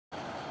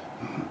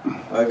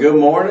Good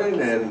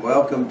morning and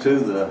welcome to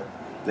the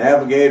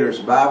Navigator's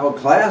Bible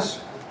class.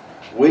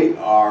 We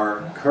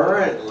are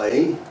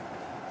currently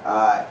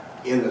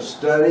in the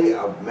study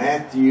of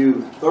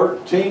Matthew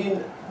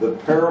 13, the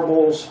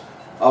parables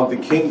of the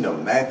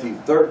kingdom. Matthew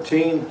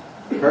 13,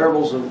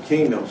 parables of the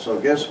kingdom. So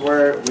guess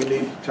where we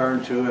need to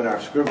turn to in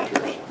our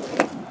scriptures?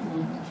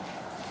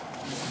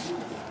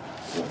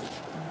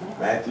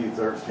 Matthew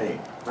 13.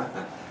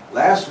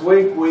 Last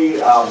week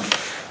we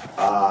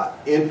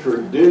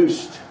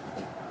introduced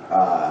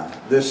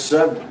this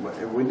subject.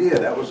 We did.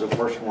 That was the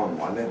first one,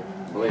 wasn't it?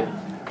 I believe.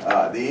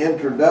 The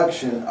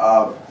introduction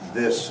of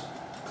this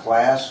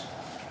class.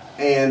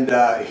 And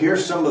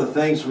here's some of the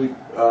things we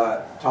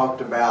talked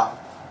about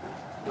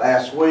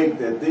last week,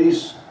 that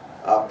these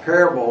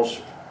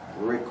parables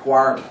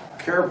require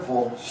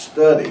careful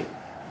study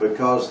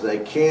because they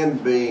can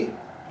be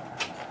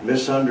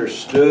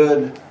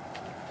misunderstood,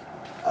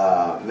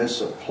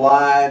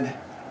 misapplied,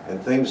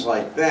 and things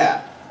like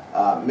that.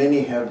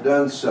 Many have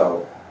done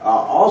so.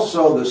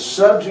 Also, the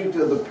subject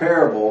of the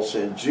parables,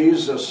 and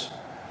Jesus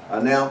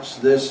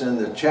announced this in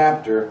the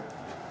chapter,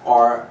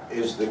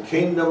 is the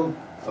kingdom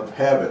of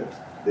heaven.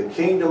 The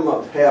kingdom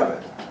of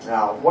heaven.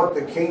 Now, what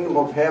the kingdom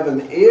of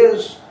heaven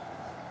is,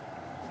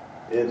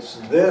 it's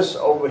this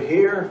over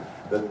here,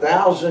 the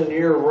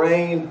 1,000-year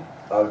reign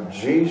of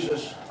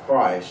Jesus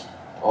Christ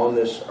on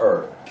this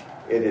earth.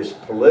 It is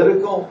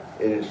political,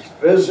 it is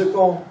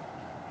physical,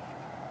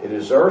 it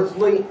is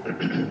earthly,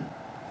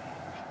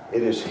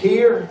 it is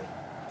here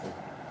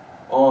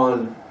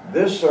on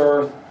this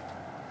earth,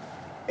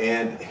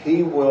 and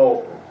he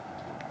will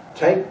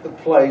take the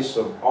place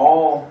of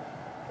all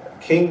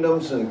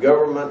kingdoms and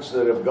governments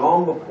that have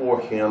gone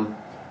before him,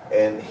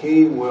 and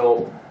he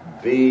will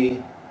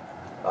be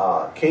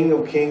King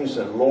of Kings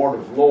and Lord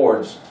of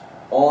Lords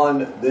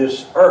on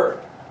this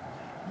earth.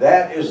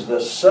 That is the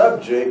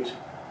subject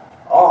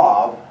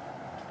of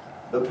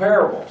the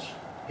parables.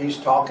 He's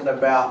talking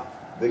about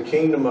the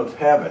kingdom of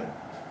heaven.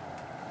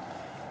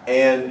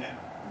 And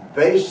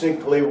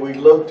basically, we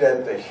looked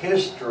at the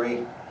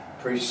history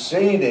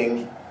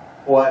preceding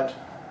where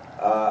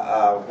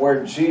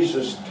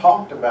Jesus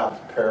talked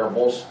about the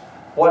parables,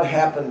 what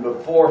happened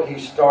before he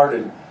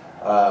started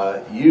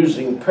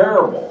using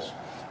parables.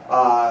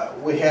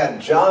 We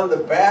had John the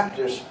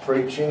Baptist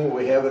preaching.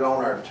 We have it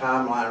on our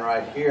timeline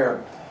right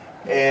here.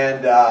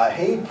 And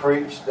he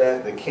preached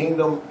that the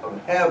kingdom of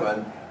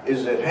heaven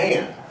is at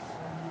hand.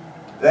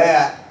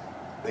 That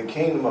the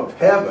kingdom of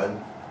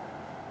heaven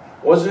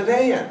was at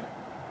hand,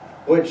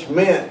 which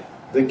meant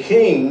the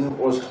king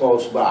was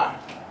close by.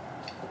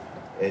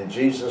 And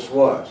Jesus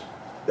was.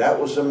 That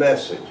was the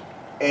message.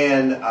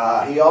 And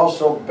he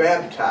also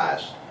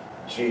baptized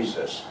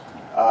Jesus.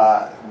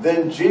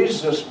 Then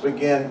Jesus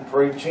began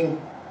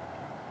preaching,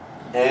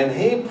 and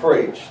he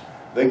preached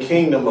the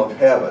kingdom of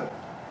heaven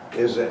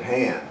is at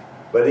hand.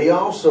 But he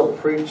also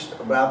preached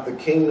about the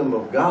kingdom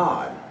of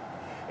God.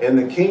 And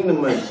the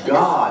kingdom of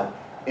God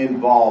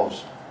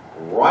involves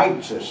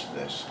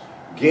righteousness,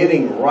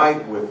 getting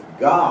right with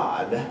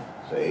God,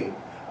 see,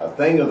 a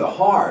thing of the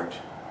heart,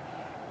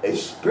 a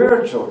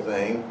spiritual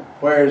thing,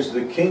 whereas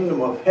the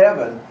kingdom of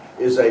heaven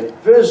is a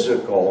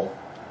physical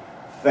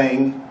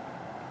thing.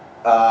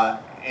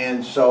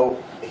 And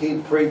so he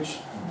preached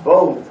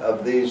both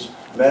of these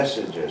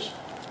messages.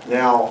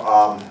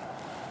 Now,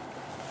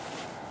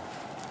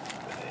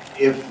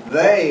 if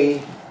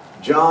they,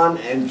 John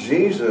and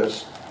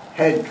Jesus,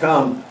 had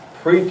come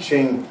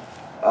preaching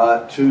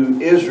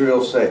to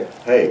Israel, say,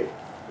 hey,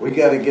 we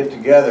got to get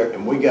together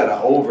and we got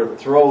to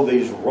overthrow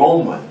these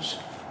Romans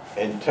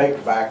and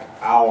take back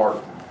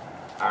our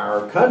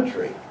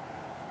country,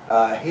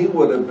 he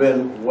would have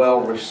been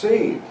well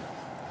received.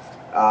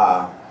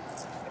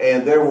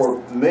 And there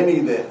were many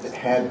that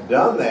had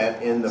done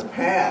that in the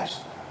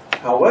past.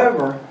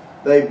 However,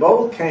 they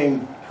both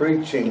came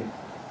preaching,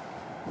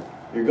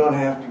 you're going to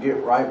have to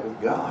get right with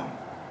God.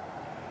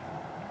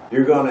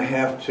 You're going to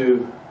have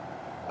to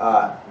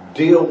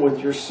deal with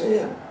your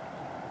sin.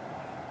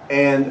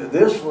 And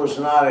this was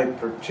not a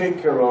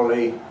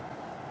particularly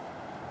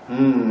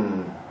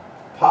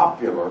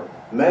popular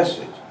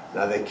message.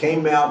 Now, they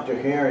came out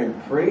to hear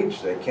him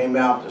preach. They came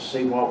out to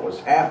see what was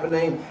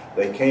happening.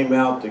 They came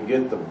out to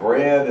get the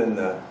bread and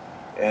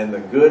the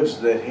goods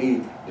that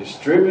he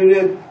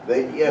distributed.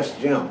 Yes,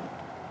 Jim.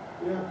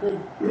 Yeah,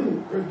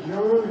 could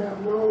John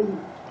have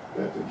known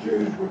that the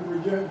Jews would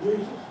reject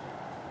Jesus?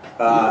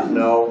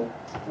 No.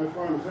 That's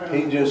what I'm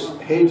saying.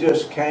 He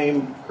just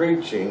came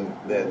preaching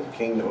that the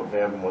kingdom of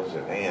heaven was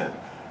at hand.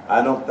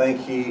 I don't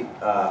think he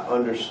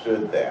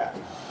understood that.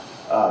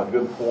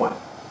 Good point.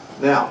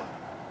 Now,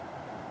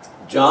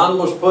 John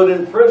was put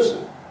in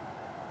prison,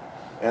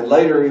 and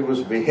later he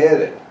was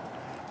beheaded.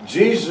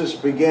 Jesus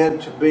began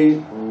to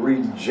be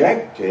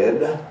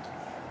rejected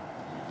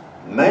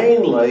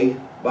mainly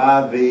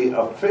by the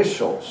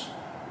officials,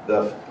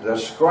 the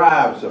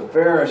scribes, the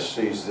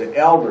Pharisees, the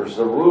elders,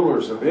 the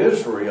rulers of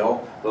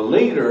Israel, the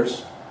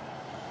leaders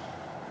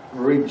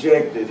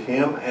rejected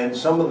him, and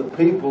some of the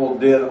people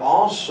did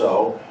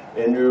also.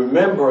 And you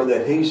remember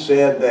that he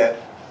said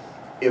that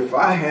if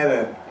I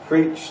had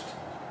preached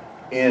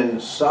in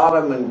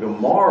Sodom and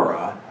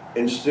Gomorrah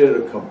instead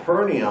of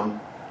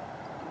Capernaum,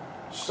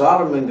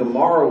 Sodom and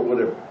Gomorrah would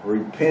have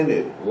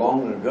repented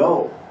long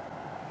ago.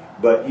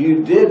 But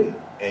you didn't,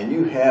 and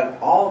you had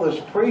all this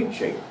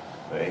preaching.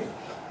 See?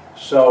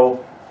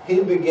 So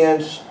he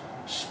began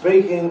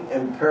speaking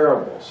in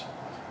parables.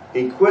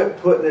 He quit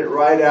putting it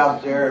right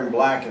out there in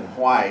black and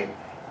white,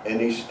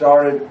 and he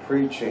started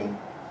preaching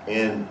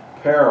in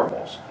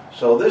parables.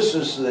 So this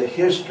is the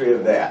history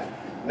of that.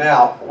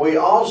 Now, we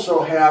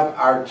also have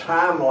our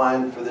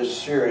timeline for this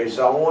series.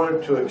 I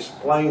wanted to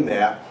explain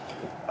that.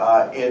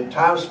 In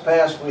times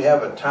past, we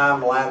have a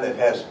timeline that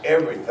has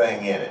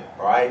everything in it,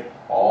 right?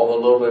 All the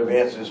little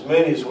events, as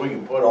many as we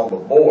can put on the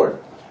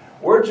board.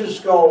 We're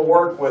just going to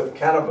work with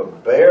kind of a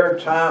bare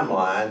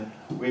timeline.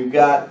 We've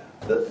got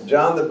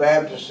John the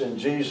Baptist and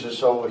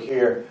Jesus over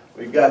here.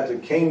 We've got the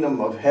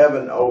kingdom of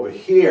heaven over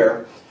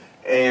here.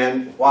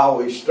 And while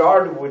we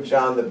started with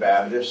John the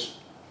Baptist,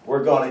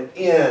 we're going to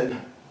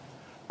end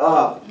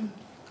up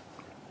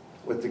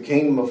with the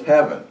kingdom of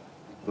heaven,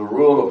 the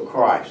rule of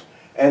Christ.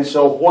 And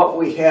so what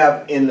we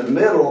have in the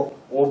middle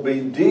will be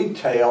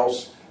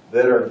details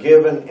that are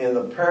given in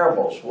the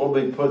parables. We'll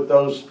be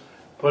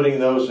putting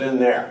those in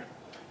there.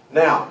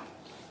 Now,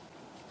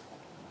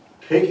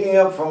 picking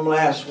up from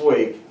last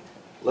week,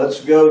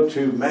 let's go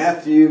to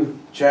Matthew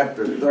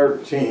chapter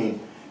 13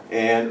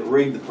 and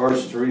read the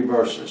first 3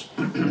 verses.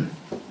 It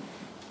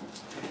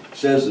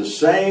says, the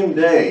same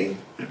day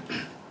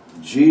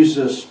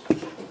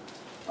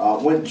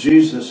went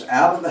Jesus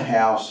out of the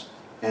house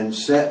and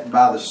sat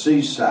by the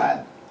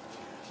seaside.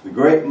 The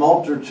great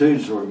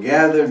multitudes were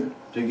gathered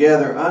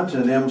together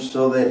unto them,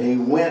 so that he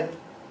went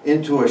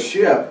into a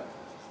ship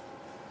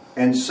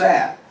and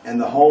sat,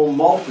 and the whole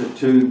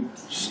multitude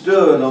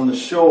stood on the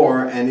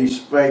shore, and he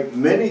spake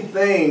many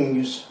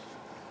things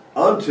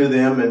unto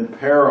them in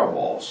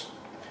parables.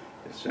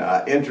 It's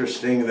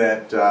interesting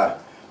that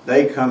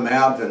they come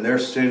out and they're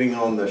sitting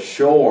on the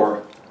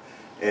shore,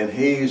 and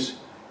he's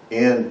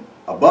in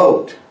a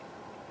boat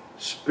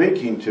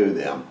speaking to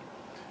them.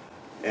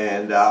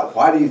 And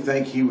why do you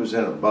think he was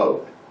in a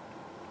boat?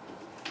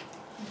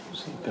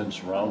 Good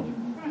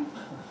surrounding.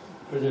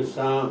 For the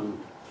sound.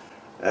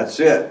 That's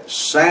it.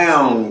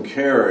 Sound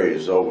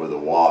carries over the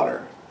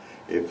water.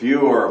 If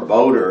you are a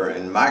boater,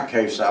 in my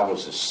case I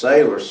was a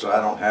sailor, so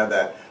I don't have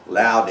that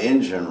loud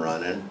engine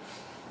running.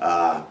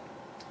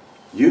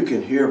 You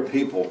can hear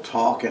people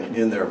talking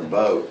in their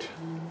boat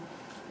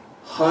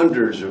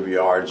hundreds of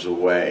yards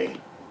away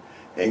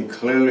and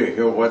clearly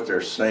hear what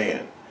they're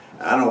saying.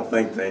 I don't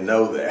think they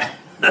know that.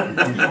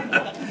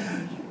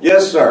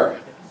 Yes, sir.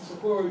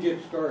 Before we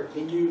get started,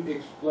 can you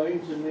explain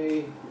to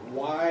me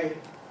why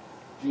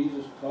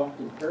Jesus talked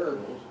in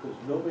parables? Because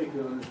nobody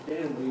could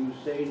understand what he was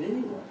saying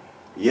anyway.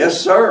 Yes,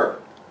 sir.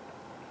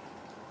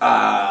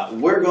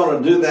 We're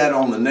going to do that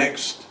on the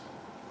next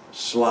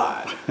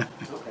slide.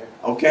 Okay.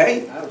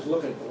 Okay? I was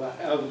looking at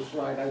the other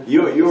slide.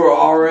 You were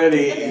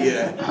already,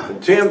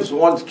 Tim's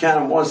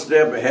kind of one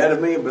step ahead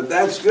of me, but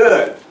that's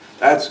good.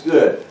 That's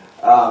good.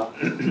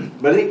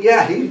 But he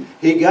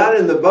got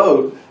in the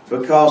boat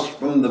because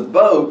from the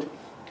boat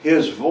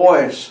his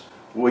voice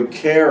would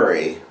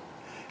carry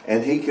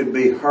and he could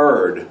be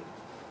heard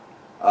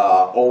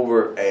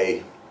over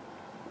a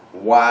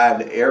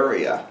wide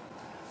area.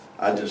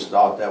 I just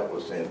thought that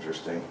was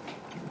interesting.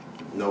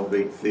 No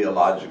big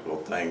theological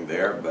thing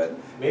there, but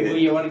maybe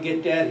you want to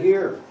get that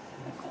here.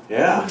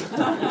 Yeah.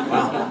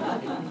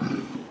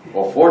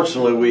 Well,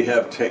 fortunately we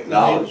have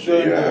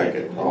technology. I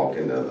can talk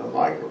into the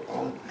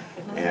microphone.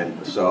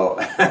 And so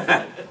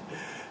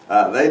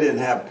they didn't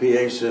have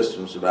PA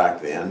systems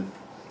back then.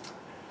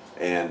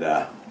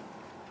 And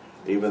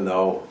even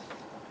though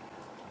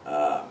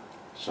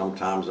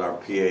sometimes our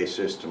PA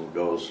system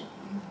goes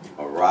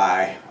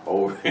awry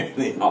over in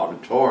the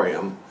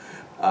auditorium,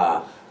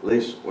 at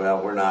least,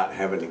 well, we're not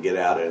having to get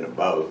out in a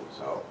boat.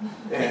 So,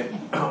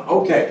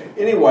 okay.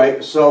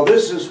 Anyway, so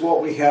this is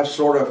what we have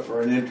sort of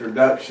for an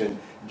introduction.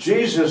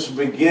 Jesus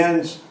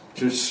begins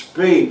to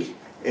speak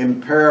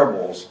in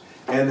parables.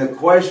 And the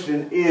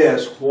question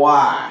is,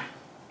 why?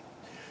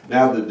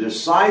 Now, the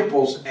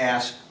disciples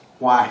asked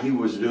why he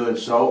was doing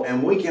so,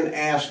 and we can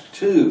ask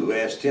too,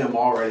 as Tim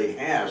already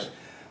has.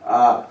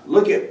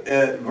 Look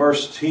at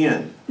verse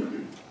 10.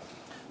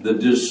 The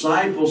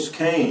disciples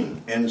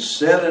came and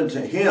said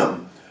unto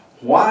him,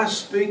 why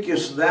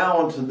speakest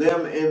thou unto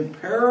them in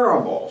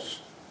parables?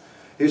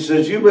 He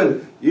says, you've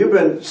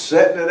been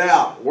setting it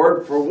out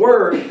word for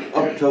word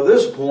up to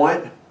this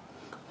point.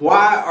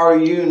 Why are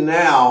you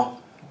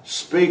now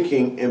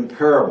speaking in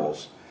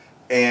parables?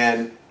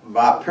 And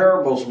by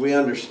parables we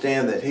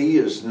understand that he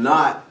is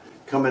not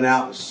coming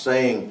out and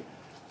saying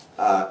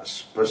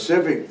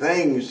specific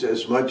things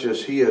as much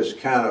as he is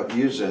kind of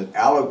using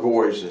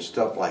allegories and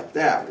stuff like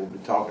that. We'll be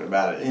talking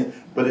about it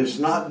but it's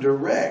not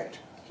direct,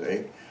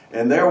 see?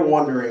 And they're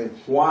wondering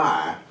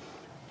why.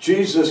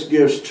 Jesus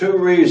gives 2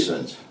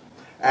 reasons.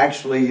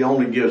 Actually, he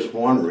only gives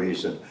 1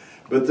 reason,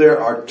 but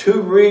there are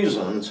 2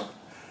 reasons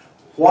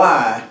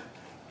why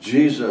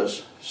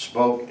Jesus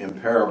spoke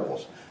in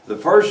parables. The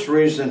first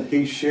reason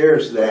he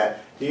shares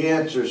that, he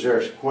answers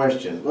their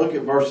question. Look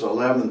at verse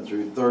 11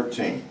 through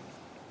 13.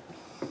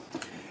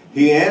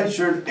 He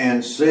answered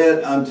and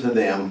said unto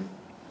them,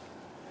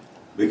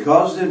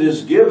 because it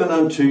is given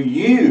unto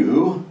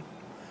you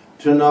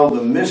to know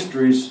the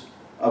mysteries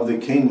of the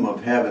kingdom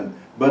of heaven,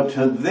 but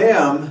to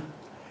them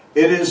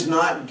it is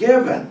not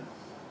given.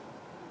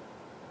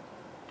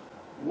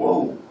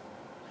 Whoa.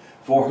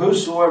 For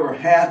whosoever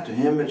hath, to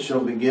him it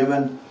shall be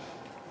given,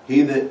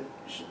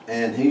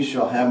 and he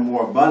shall have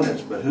more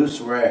abundance. But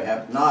whosoever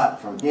hath not,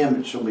 from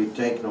him it shall be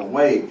taken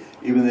away,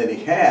 even that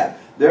he hath.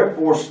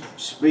 Therefore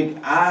speak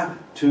I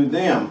to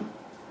them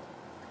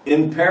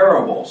in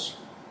parables,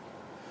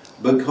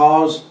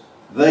 because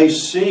they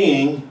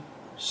seeing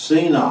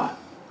see not,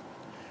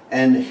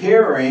 and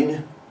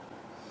hearing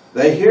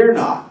they hear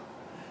not,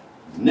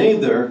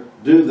 neither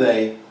do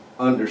they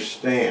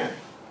understand.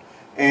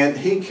 And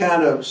he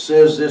kind of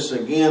says this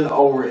again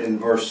over in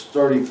verse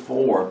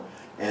 34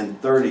 and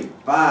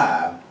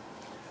 35.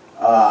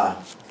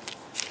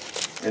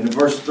 In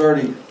verse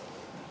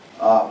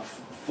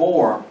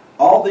 34,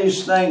 all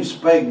these things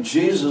spake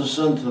Jesus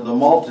unto the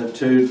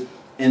multitude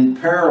in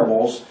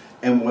parables,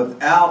 and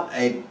without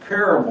a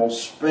parable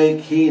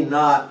spake he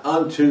not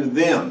unto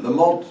them, the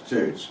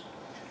multitudes.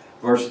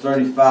 Verse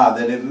 35,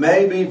 that it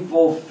might be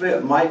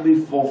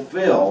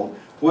fulfilled,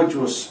 which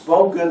was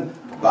spoken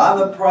by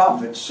the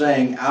prophet,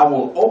 saying, I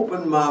will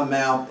open my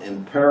mouth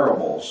in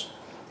parables.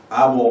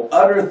 I will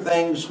utter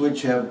things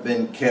which have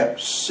been kept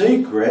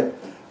secret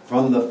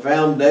from the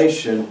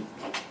foundation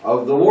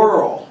of the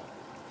world.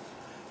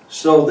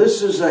 So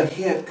this is a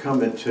hint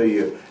coming to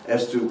you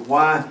as to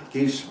why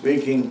he's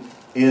speaking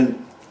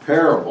in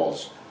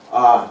parables.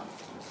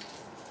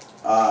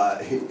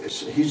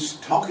 He's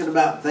talking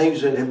about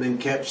things that have been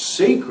kept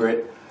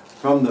secret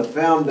from the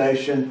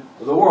foundation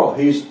of the world.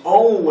 He's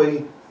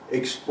only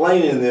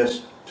explaining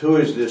this to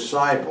his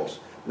disciples.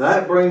 Now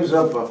that brings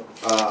up a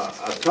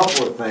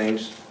couple of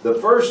things. The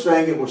first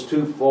thing, it was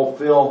to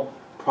fulfill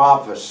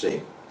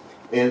prophecy.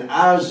 In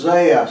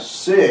Isaiah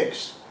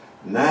 6,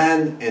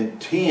 9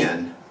 and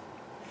 10,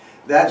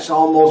 that's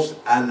almost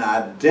an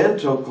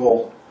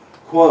identical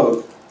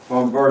quote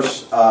from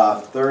verse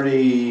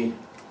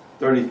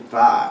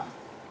 35.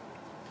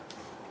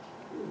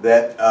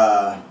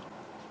 That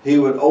he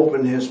would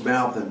open his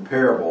mouth in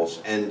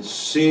parables, and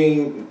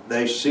seeing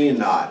they see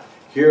not,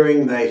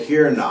 hearing they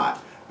hear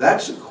not.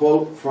 That's a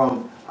quote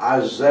from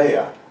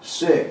Isaiah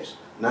 6,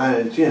 9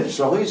 and 10.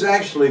 So he's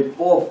actually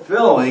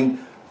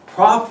fulfilling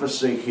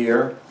prophecy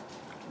here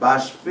by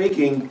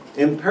speaking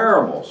in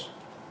parables.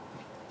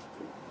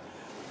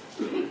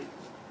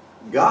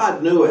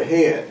 God knew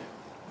ahead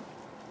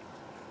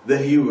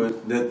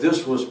that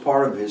this was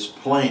part of his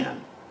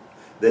plan,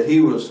 that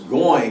he was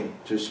going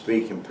to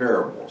speak in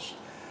parables,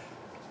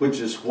 which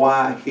is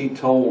why he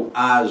told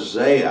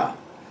Isaiah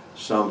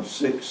some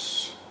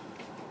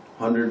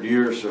 600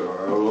 years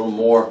or a little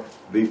more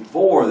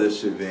before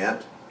this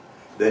event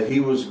that he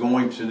was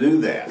going to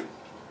do that.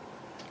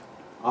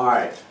 All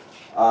right.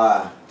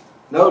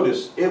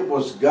 Notice, it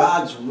was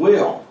God's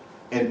will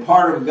and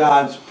part of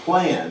God's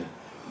plan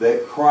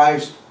that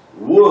Christ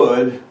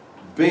would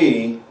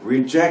be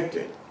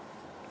rejected.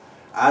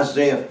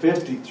 Isaiah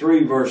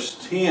 53 verse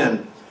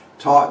 10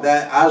 taught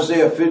that.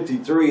 Isaiah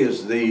 53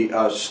 is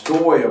the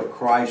story of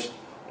Christ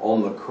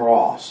on the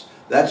cross.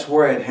 That's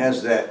where it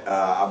has that,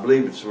 I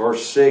believe it's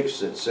verse 6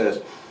 that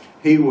says,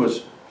 he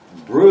was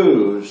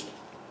bruised,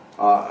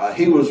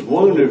 he was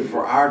wounded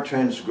for our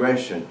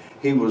transgression,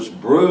 he was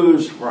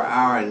bruised for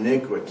our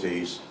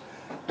iniquities,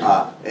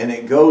 and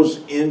it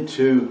goes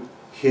into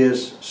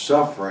his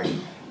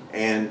suffering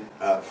and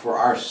for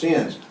our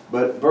sins.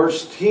 But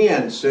verse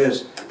 10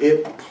 says,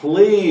 it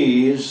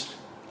pleased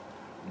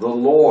the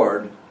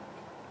Lord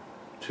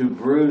to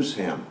bruise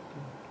him.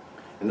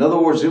 In other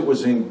words, it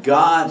was in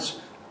God's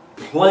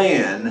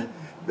plan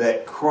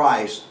that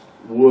Christ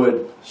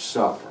would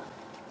suffer.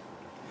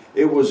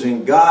 It was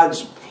in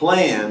God's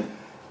plan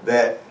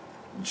that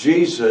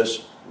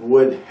Jesus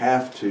would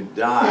have to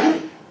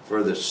die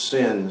for the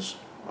sins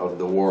of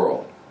the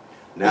world.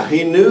 Now,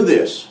 he knew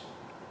this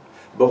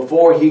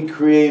before he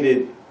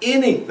created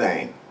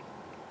anything.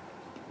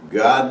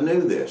 God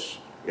knew this.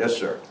 Yes,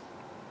 sir.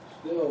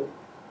 Still,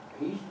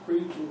 he's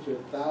preaching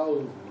to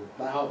thousands and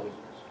thousands,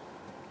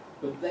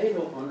 but they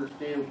don't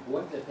understand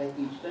what the heck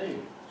he's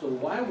saying. So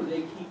why would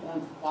they keep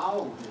on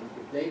following him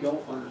if they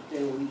don't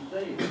understand what he's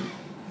saying?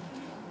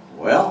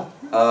 Well,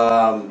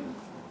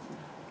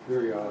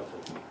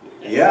 Curiosity.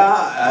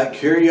 yeah,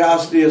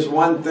 curiosity is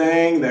one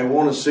thing. They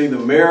want to see the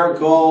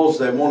miracles.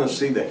 They want to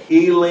see the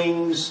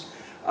healings.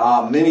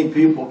 Many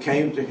people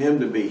came to him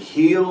to be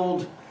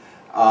healed.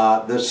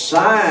 The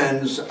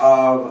signs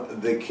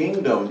of the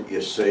kingdom,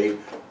 you see,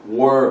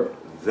 were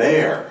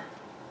there.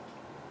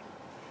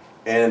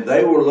 And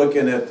they were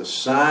looking at the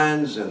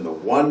signs and the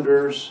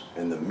wonders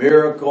and the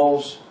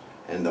miracles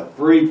and the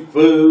free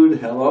food.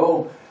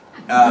 Hello.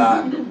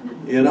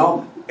 You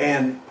know,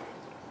 and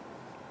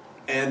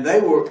and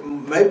they were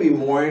maybe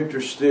more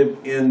interested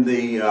in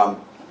the,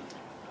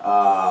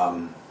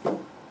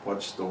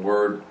 what's the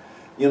word?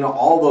 You know,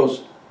 all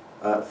those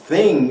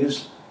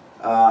things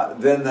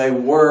than they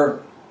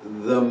were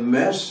the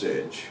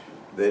message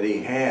that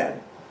he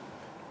had.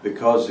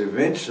 Because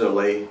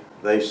eventually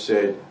they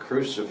said,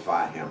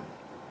 crucify him.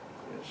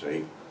 You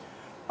see.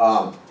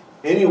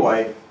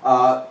 Anyway,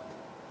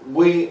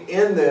 we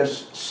in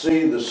this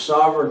see the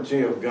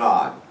sovereignty of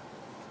God.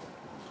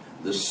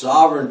 The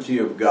sovereignty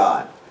of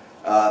God.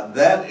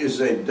 That is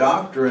a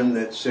doctrine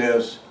that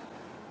says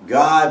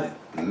God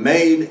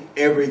made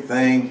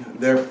everything,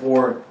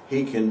 therefore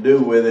he can do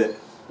with it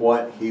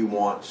what he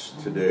wants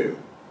to do.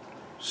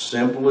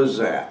 Simple as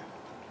that.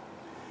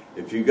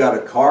 If you got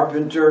a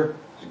carpenter,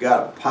 he's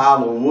got a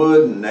pile of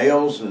wood and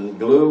nails and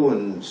glue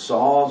and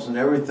saws and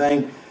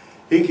everything,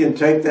 he can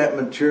take that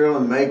material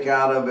and make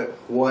out of it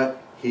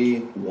what he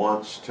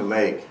wants to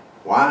make.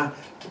 Why?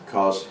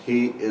 Because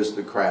he is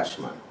the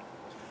craftsman.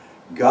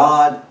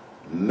 God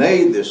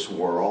made this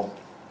world.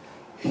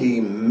 He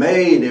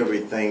made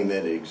everything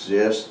that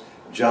exists.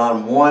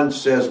 John 1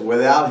 says,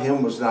 without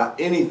him was not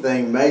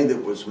anything made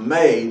that was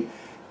made,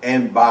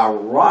 and by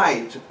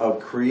right of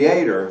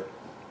creator,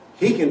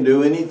 he can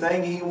do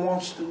anything he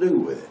wants to do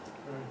with it.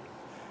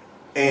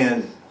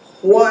 And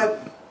what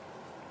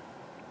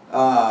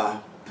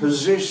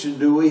position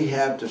do we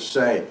have to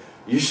say,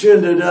 you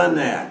shouldn't have done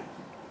that?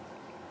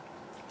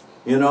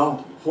 You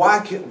know,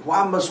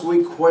 why must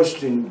we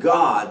question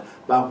God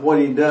by what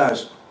he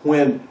does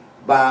when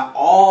by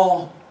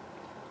all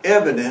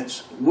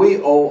evidence we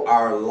owe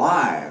our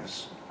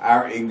lives,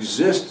 our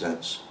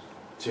existence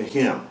to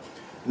him?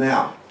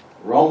 Now,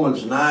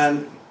 Romans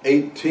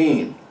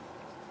 9:18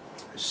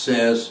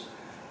 says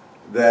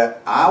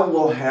that I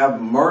will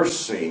have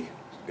mercy.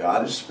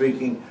 God is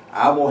speaking.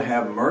 I will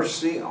have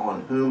mercy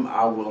on whom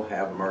I will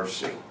have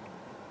mercy.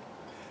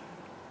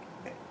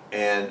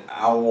 And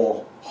I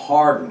will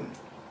harden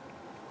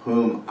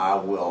whom I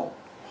will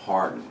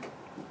harden.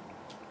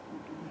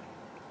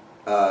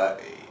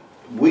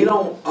 We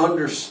don't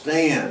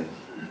understand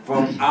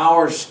from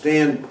our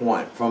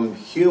standpoint, from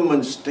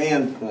human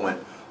standpoint,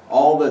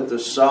 all that the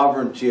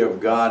sovereignty of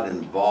God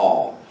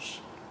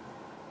involves.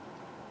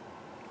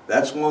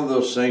 That's one of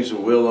those things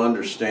that we'll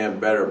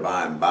understand better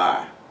by and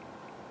by.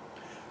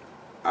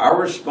 Our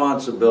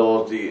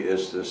responsibility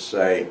is to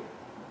say,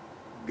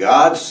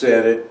 God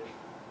said it,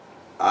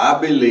 I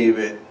believe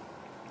it,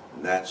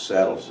 and that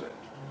settles it.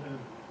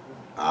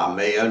 I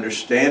may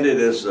understand it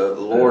as the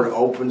Lord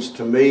opens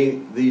to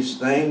me these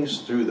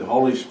things through the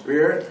Holy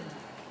Spirit,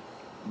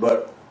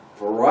 but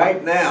for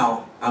right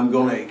now, I'm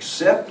going to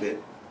accept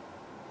it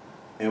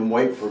and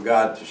wait for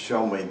God to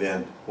show me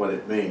then what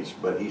it means.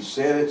 But he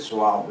said it,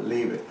 so I'll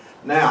believe it.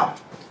 Now,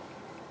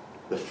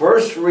 the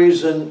first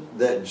reason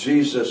that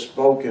Jesus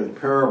spoke in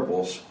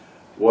parables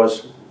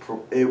was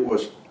it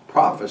was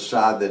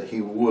prophesied that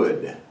he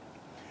would.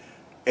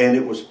 And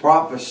it was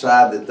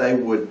prophesied that they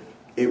would,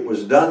 it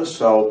was done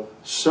so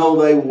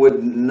they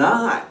would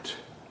not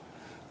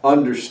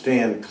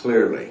understand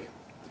clearly,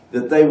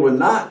 that they would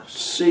not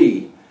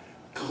see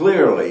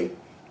clearly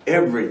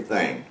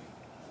everything.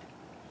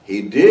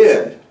 He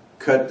did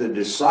cut the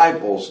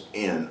disciples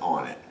in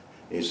on it.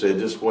 He said,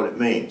 this is what it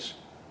means.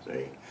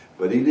 See?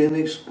 But he didn't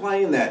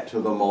explain that to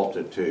the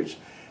multitudes.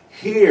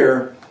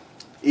 Here,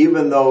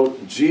 even though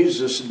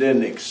Jesus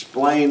didn't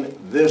explain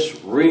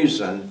this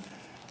reason,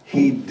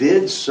 he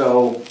did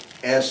so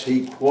as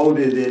he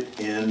quoted it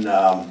in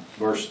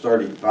verse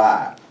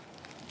 35.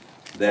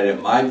 That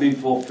it might be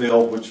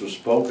fulfilled, which was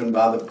spoken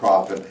by the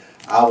prophet,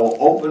 I will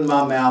open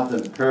my mouth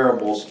in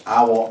parables.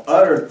 I will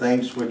utter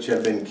things which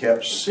have been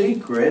kept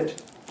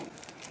secret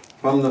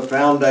from the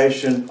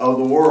foundation of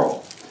the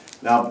world.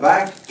 Now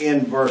back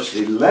in verse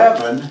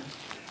 11,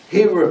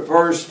 he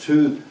refers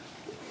to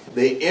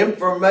the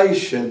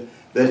information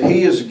that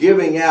he is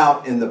giving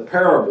out in the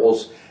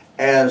parables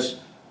as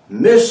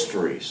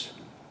mysteries,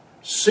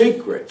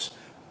 secrets,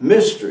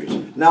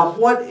 mysteries. Now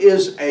what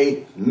is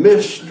a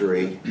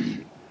mystery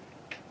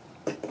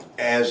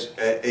as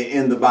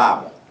in the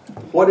Bible?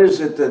 What is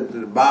it that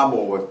the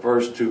Bible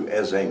refers to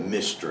as a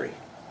mystery?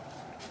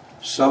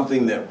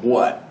 Something that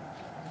what?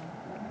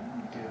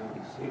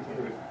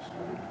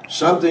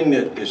 Something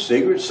that is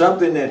secret,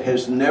 something that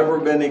has never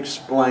been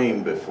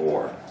explained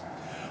before,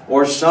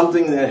 or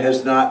something that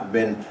has not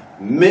been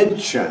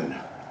mentioned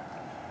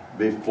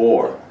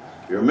before.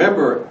 You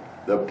remember,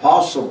 the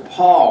Apostle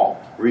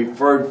Paul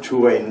referred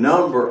to a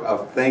number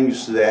of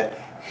things that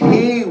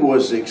he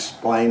was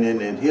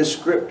explaining in his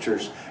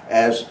scriptures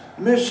as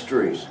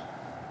mysteries,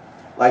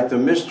 like the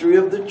mystery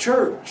of the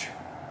church,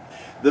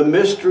 the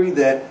mystery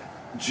that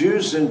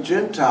Jews and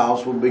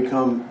Gentiles will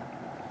become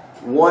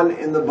one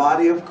in the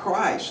body of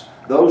Christ.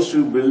 Those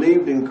who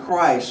believed in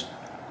Christ,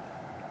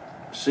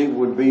 see,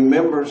 would be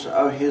members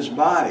of his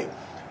body.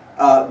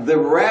 The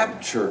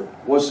rapture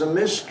was a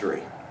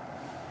mystery.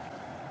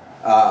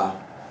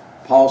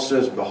 Paul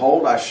says,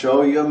 behold, I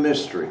show you a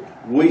mystery.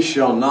 We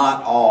shall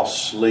not all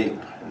sleep.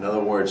 In other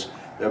words,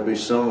 there'll be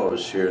some of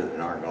us here that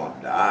aren't going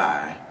to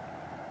die.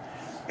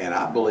 and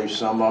I believe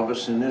some of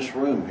us in this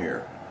room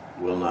here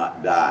will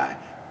not die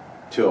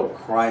till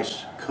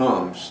Christ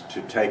comes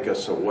to take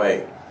us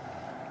away.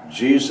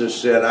 Jesus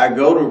said, I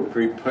go to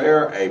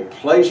prepare a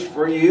place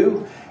for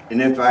you,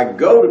 and if I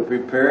go to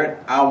prepare it,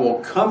 I will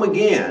come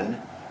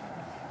again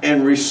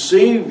and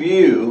receive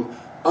you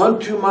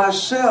unto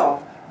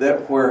myself,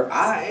 that where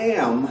I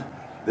am,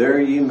 there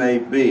ye may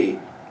be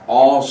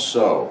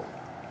also.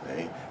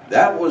 Okay?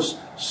 That was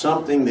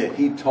something that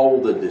he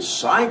told the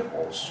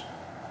disciples,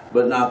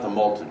 but not the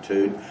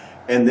multitude.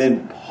 And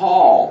then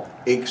Paul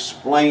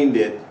explained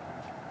it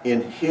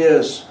in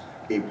his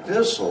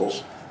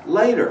epistles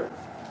later.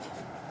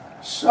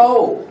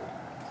 So,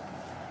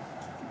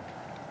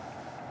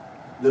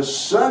 the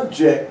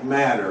subject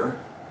matter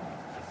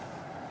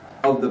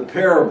of the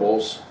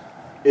parables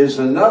is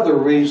another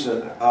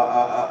reason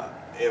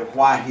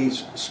why he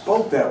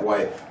spoke that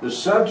way. The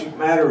subject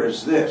matter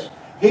is this.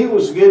 He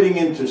was getting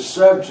into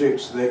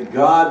subjects that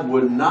God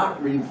would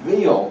not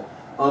reveal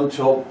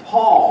until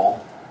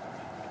Paul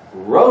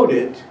wrote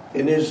it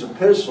in his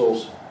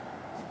epistles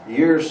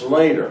years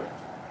later.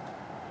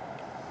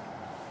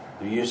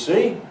 Do you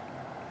see?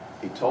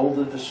 He told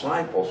the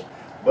disciples,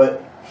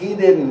 but he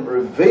didn't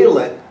reveal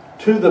it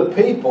to the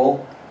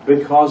people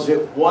because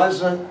it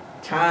wasn't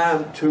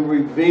time to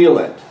reveal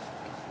it.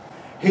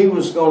 He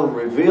was going to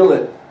reveal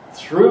it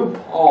through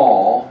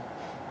Paul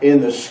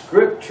in the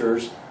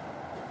scriptures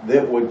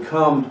that would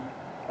come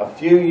a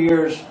few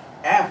years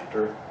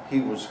after he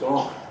was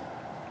gone.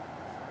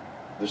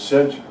 The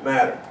subject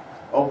matter.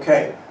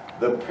 Okay,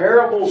 the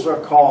parables are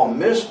called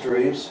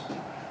mysteries,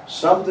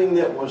 something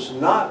that was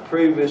not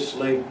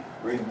previously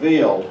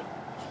revealed.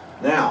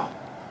 Now,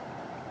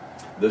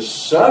 the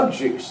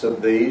subjects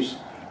of these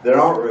that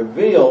aren't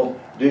revealed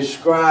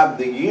describe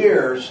the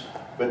years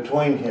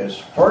between his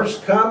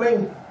first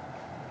coming,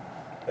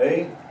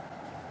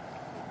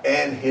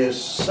 and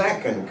his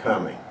second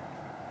coming.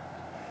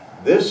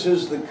 This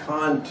is the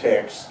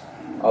context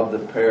of the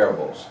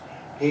parables.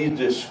 He's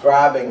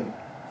describing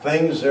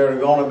things that are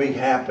going to be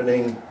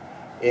happening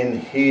in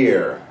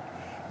here.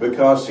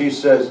 Because he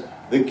says,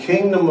 the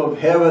kingdom of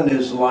heaven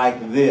is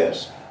like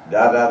this,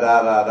 da da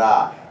da da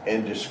da,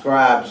 and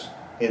describes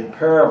in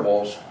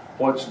parables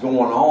what's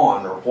going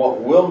on or what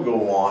will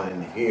go on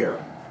in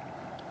here.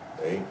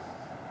 See?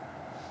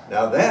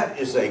 Now that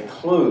is a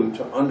clue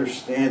to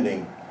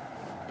understanding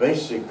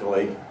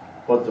basically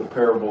what the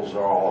parables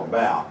are all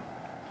about.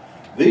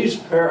 These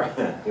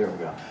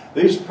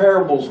These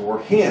parables were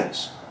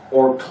hints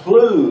or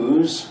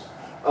clues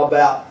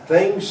about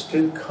things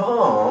to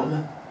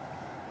come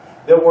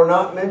that were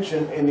not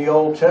mentioned in the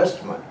Old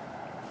Testament.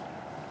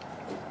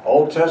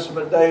 Old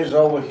Testament days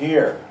over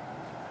here.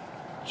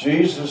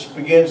 Jesus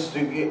begins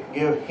to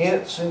give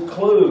hints and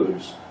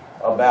clues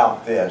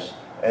about this.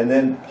 And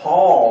then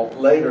Paul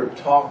later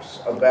talks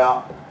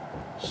about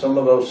some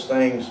of those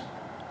things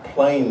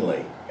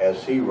plainly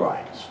as he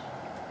writes.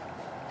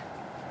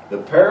 The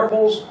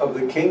parables of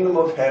the kingdom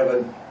of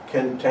heaven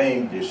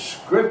contain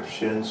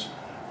descriptions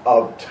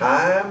of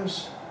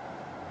times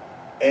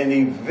and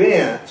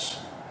events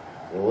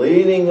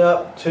leading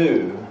up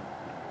to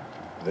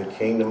the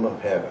kingdom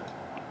of heaven.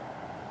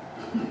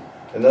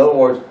 In other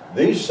words,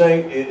 these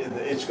things,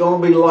 it's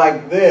going to be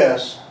like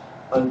this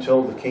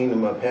until the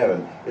kingdom of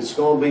heaven. It's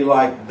going to be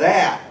like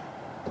that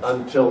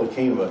until the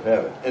kingdom of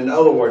heaven. In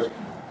other words,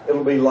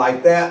 it'll be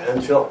like that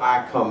until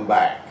I come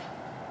back.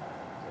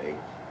 See?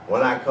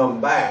 When I come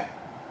back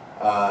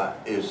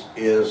is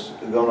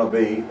going to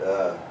be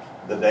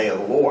the day of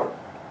the Lord.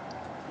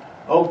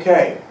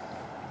 Okay.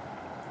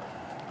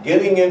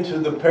 Getting into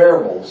the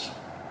parables,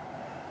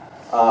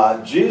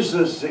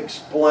 Jesus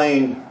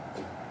explained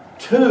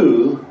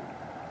 2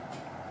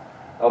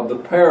 of the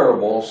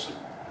parables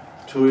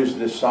to his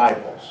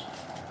disciples.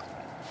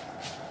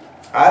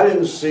 I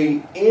didn't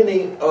see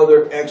any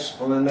other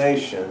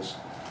explanations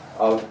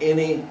of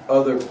any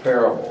other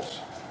parables.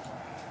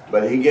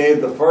 But he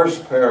gave the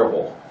first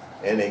parable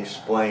and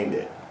explained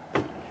it.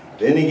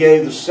 Then he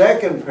gave the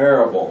second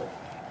parable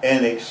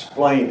and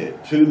explained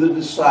it to the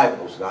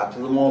disciples, not to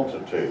the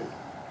multitude.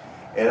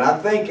 And I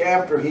think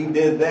after he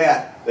did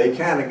that, they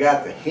kind of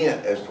got the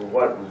hint as to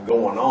what was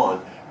going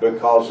on,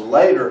 because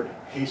later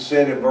he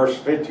said in verse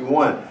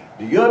 51,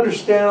 do you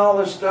understand all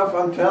this stuff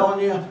I'm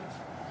telling you?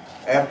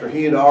 After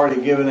he had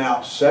already given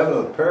out 7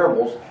 of the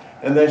parables,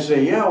 and they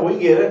say, yeah, we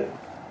get it.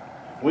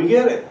 We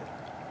get it.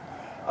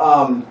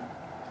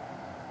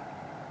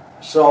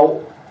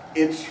 So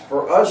it's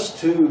for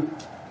us to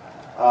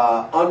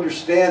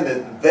understand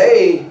that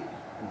they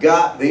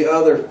got the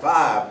other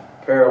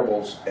 5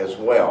 parables as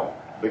well,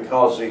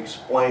 because he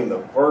explained the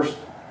first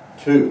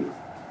 2.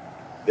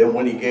 Then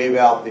when he gave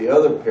out the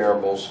other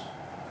parables,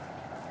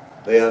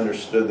 they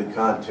understood the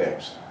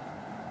context.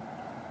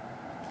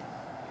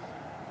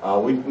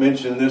 We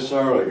mentioned this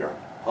earlier.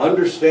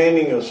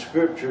 Understanding of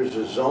scriptures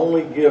is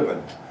only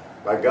given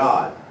by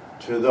God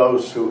to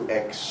those who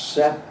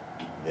accept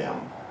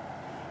them,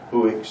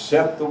 who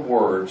accept the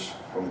words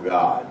from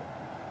God.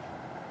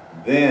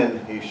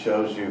 Then he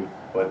shows you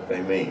what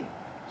they mean.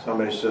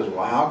 Somebody says,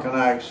 well, how can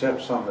I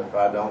accept something if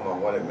I don't know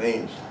what it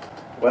means?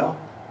 Well,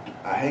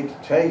 I hate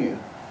to tell you,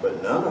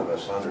 but none of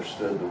us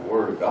understood the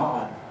Word of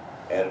God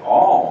at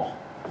all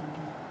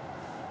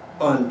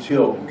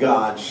until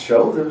God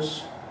showed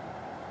us.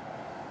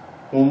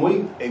 When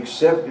we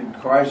accepted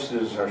Christ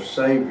as our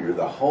Savior,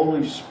 the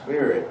Holy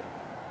Spirit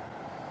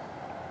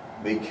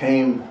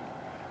became,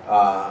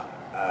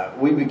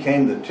 we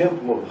became the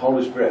temple of the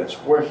Holy Spirit. It's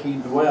where He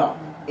dwelt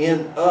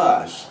in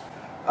us.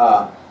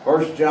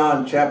 1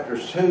 John chapter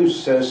 2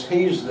 says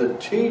He's the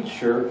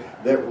teacher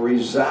that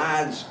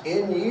resides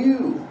in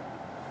you.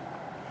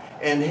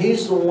 And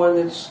He's the one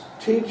that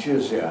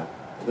teaches you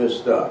this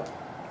stuff.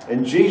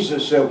 And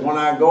Jesus said, when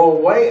I go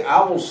away,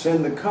 I will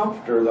send the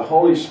Comforter, the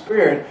Holy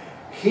Spirit.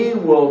 He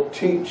will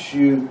teach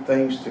you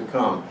things to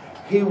come.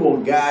 He will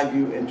guide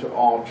you into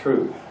all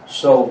truth.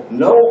 So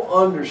no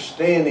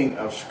understanding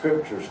of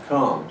Scriptures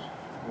comes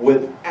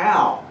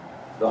without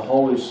the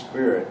Holy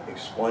Spirit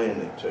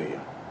explaining it to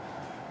you.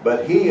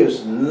 But He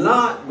is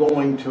not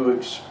going to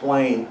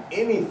explain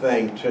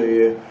anything to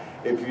you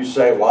if you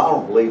say, well, I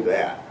don't believe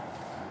that.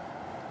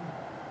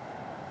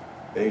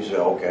 And He said,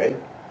 okay,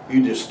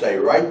 you just stay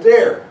right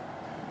there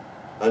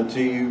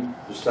until you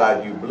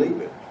decide you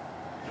believe it.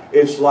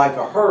 It's like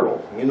a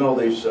hurdle. You know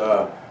these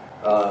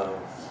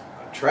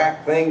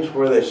track things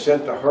where they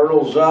set the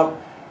hurdles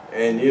up,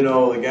 and you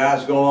know the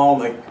guys go on,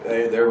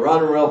 they're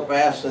running real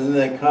fast, and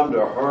then they come to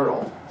a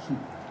hurdle.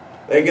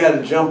 They got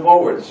to jump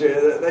over it. See,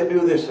 they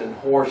do this in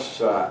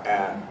horse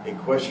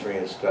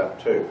equestrian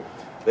stuff too.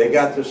 They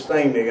got this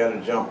thing they got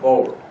to jump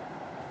over.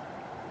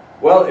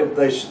 Well, if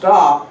they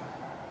stop,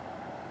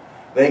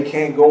 they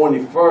can't go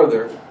any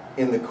further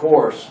in the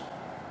course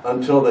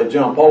until they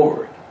jump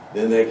over it.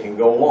 Then they can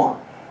go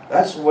on.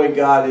 That's the way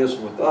God is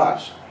with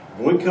us.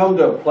 When we come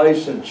to a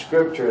place in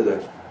Scripture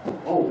that,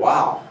 oh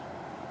wow,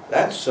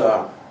 that's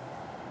I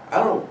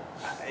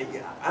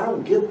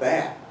don't get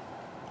that.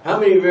 How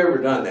many of you have ever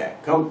done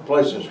that? Come to a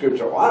place in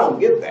Scripture, well, I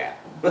don't get that.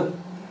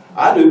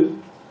 I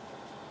do.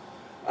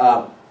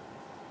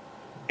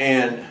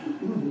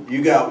 And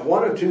you got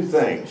one or two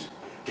things.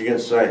 You can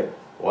say,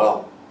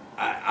 well,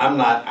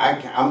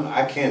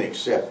 I can't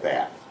accept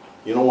that.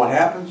 You know what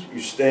happens? You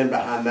stand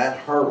behind that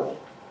hurdle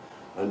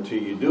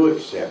until you do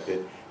accept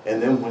it. And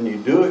then when you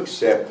do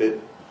accept it,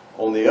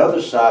 on the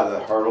other side of the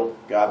hurdle,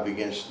 God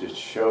begins to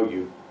show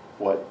you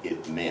what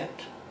it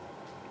meant.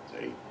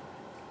 See?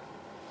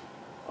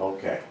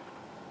 Okay.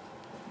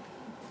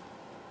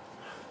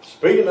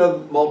 Speaking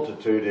of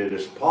multitude, it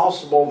is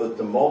possible that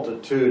the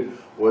multitude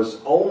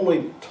was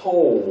only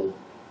told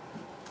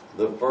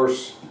the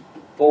first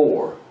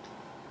 4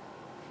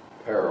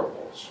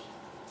 parables.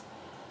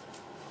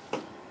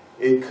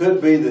 It could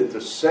be that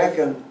the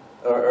second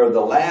or the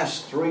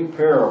last 3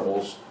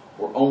 parables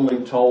were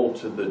only told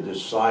to the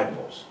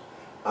disciples.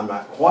 I'm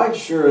not quite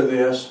sure of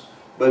this,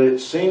 but it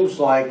seems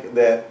like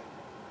that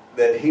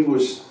He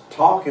was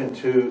talking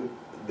to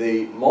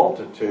the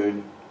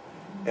multitude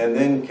and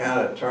then kind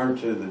of turned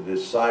to the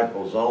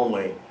disciples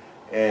only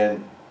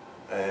and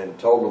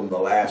told them the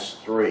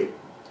last 3.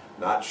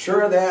 Not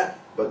sure of that,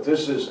 but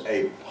this is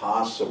a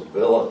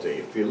possibility.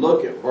 If you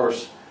look at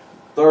verse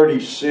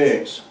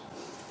 36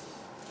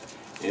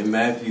 in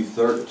Matthew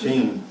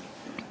 13,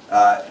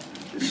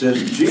 it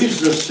says,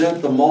 Jesus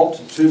sent the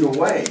multitude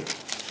away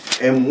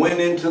and went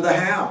into the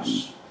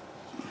house.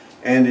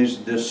 And His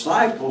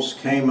disciples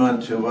came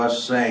unto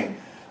us, saying,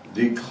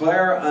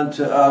 declare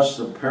unto us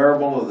the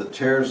parable of the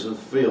tares of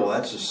the field.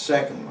 That's the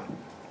second one.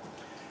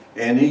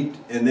 And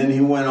then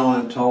He went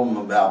on and told them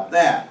about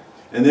that.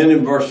 And then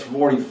in verse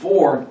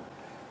 44,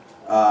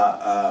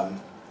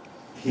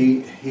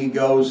 he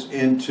goes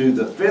into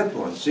the 5th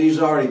one. So He's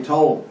already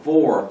told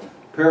 4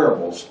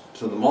 parables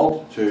to the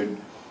multitude.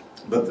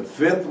 But the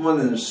 5th one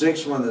and the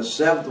 6th one and the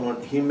 7th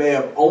one, He may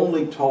have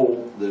only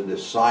told the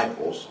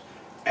disciples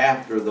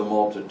after the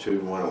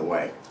multitude went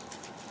away.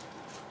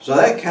 So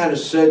that kind of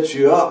sets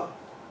you up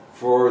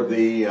for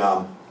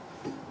the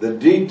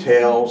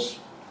details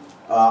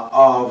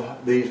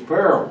of these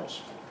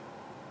parables.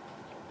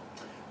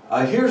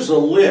 Here's a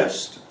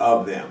list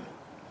of them.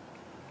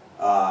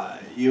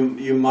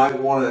 You might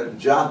want to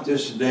jot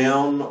this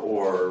down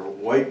or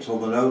wait till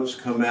the notes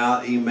come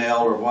out, email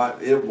or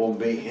what. It will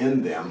be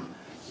in them.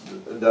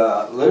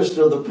 The list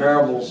of the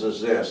parables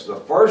is this. The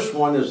first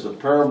one is the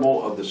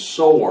parable of the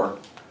sower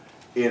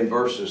in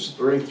verses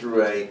 3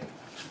 through 8.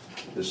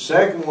 The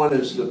second one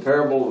is the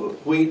parable of the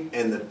wheat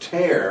and the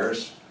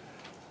tares,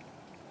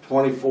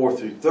 24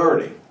 through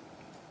 30.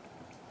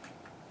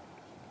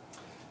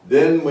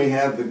 Then we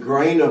have the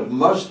grain of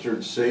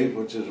mustard seed,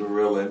 which is a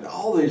real.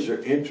 All these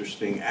are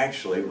interesting,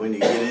 actually. When you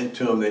get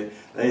into them,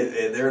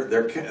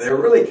 they're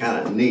really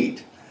kind of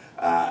neat.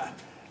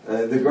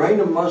 The grain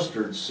of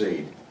mustard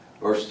seed,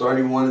 verse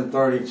 31 and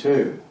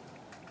 32.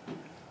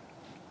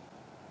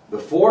 The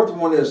 4th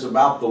one is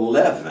about the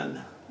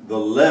leaven. The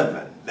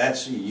leaven,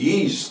 that's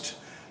yeast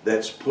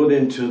that's put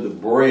into the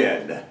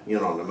bread,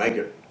 to make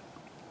it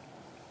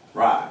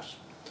rise.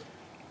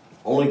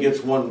 Only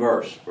gets one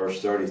verse,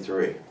 verse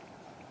 33.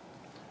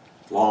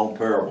 long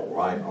parable,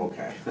 right?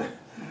 Okay.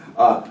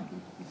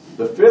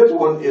 The fifth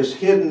one is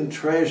hidden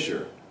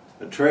treasure.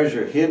 A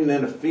treasure hidden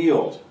in a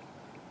field.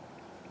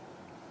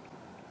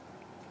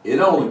 It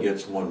only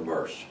gets one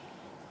verse.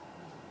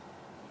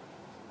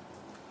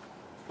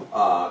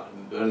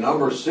 The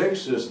number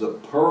 6 is the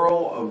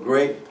pearl of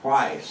great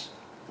price.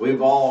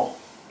 We've all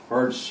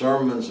heard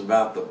sermons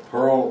about the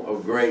pearl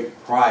of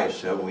great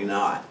price, have we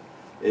not?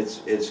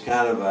 It's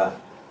kind of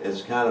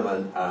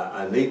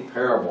a neat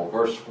parable,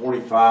 verse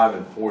 45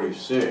 and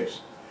 46.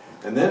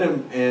 And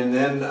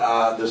then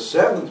the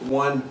seventh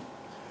one,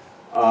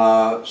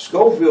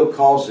 Schofield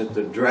calls it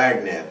the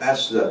dragnet.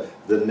 That's the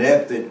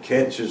net that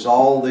catches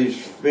all these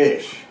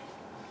fish.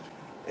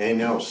 And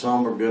you know,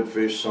 some are good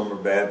fish, some are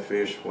bad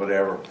fish,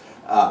 whatever.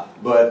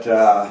 But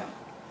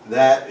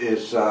that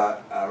is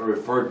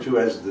referred to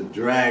as the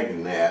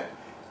dragnet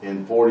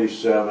in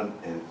 47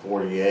 and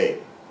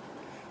 48.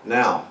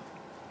 Now,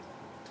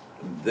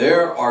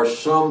 there are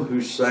some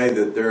who say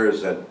that there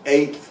is an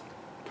 8th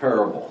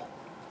parable,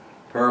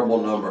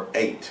 parable number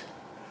 8.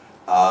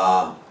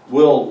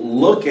 We'll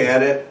look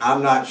at it.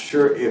 I'm not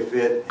sure if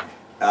it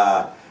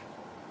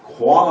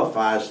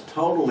qualifies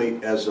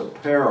totally as a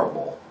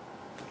parable,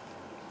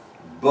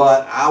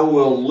 but I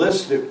will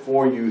list it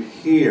for you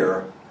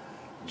here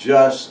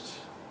just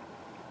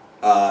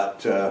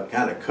to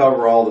kind of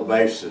cover all the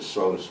bases,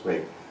 so to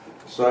speak.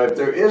 So if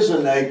there is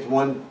an 8th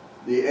one,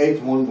 the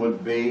 8th one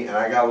would be, and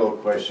I got a little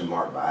question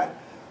mark by it,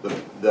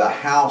 the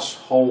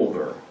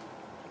householder.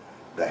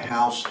 The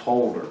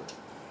householder.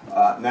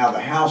 Now the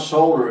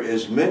householder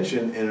is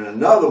mentioned in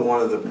another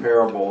one of the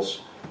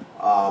parables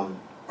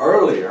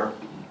earlier,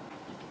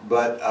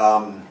 but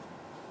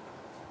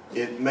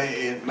it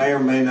may or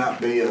may not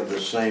be of the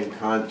same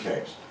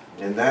context,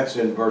 and that's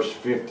in verse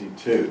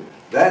 52.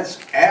 That's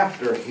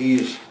after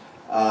he's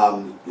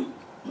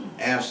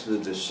asked the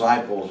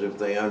disciples if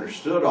they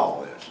understood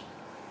all this.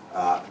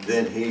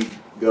 Then he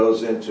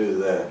goes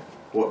into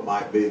what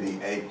might be the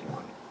 8th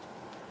one.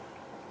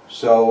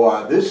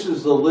 So this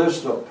is the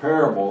list of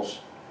parables,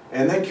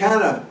 and they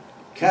kind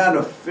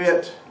of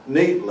fit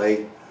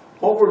neatly.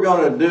 What we're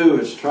going to do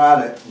is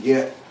try to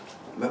get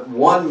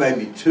one,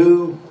 maybe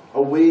 2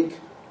 a week,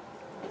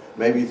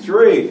 maybe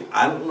 3.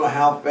 I don't know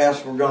how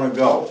fast we're going to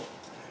go,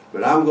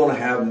 but I'm going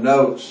to have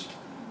notes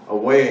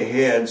way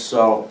ahead,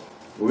 so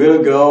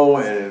we'll go,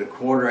 and at a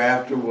quarter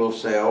after we'll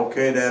say,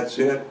 okay, that's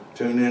it,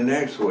 tune in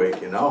next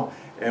week, you know,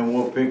 and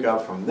we'll pick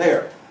up from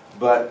there.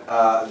 But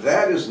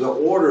that is the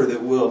order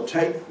that we'll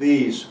take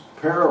these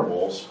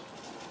parables.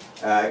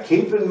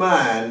 Keep in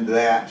mind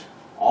that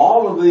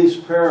all of these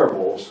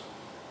parables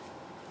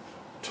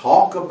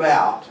talk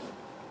about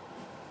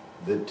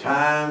the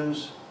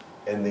times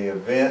and the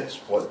events,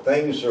 what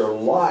things are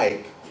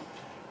like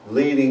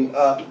leading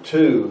up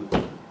to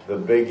the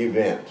big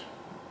event.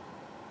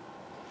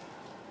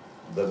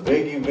 The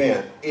big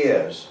event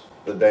is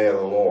the day of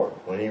the Lord,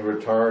 when he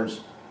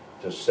returns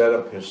to set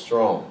up his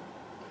throne.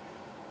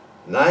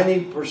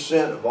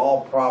 90% of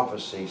all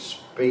prophecy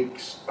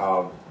speaks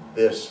of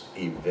this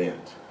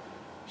event.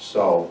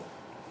 So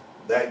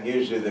that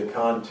gives you the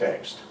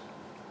context.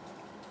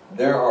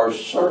 There are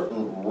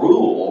certain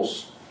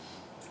rules,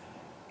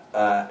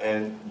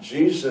 and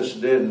Jesus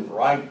didn't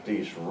write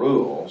these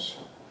rules,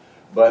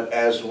 but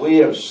as we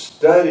have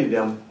studied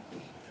them,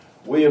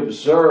 we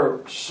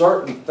observe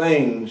certain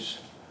things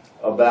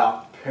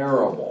about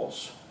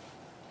parables.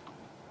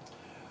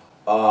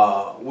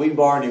 We've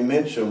already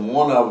mentioned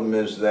one of them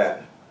is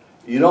that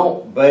you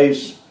don't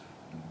base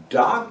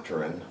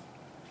doctrine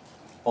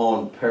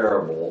on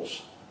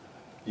parables.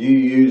 You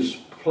use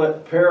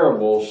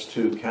parables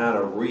to kind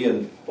of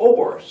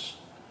reinforce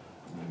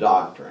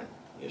doctrine,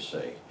 you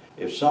see.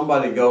 If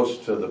somebody goes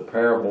to the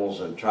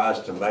parables and tries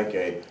to make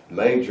a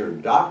major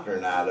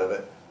doctrine out of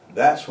it,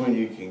 that's when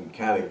you can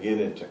kind of get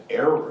into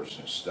errors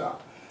and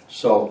stuff.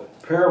 So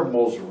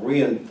parables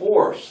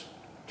reinforce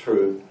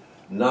truth,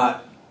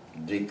 not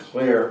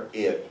declare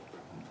it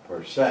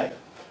per se.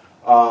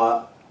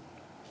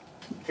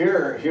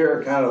 Here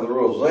are kind of the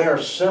rules. They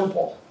are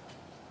simple.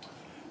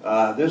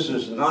 This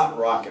is not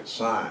rocket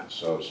science,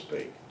 so to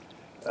speak.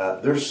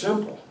 They're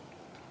simple.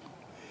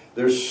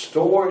 There's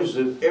stories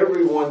that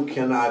everyone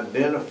can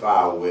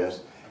identify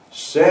with,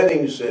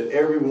 settings that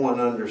everyone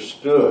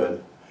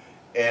understood,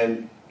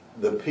 and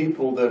the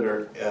people that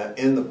are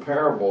in the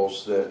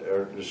parables that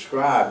are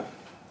described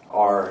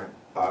are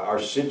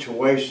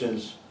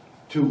situations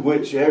to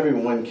which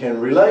everyone can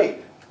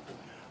relate.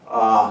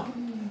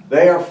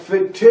 They are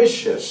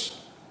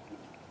fictitious.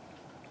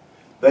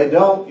 They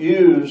don't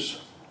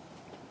use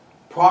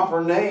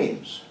proper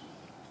names.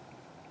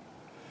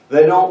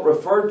 They don't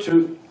refer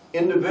to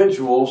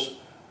individuals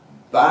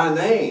by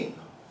name.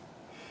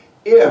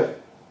 If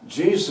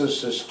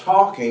Jesus is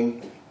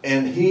talking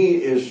and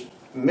he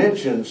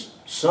mentions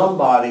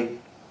somebody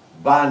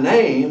by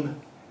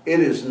name, it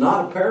is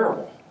not a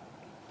parable.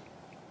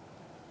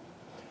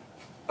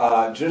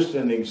 Just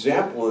an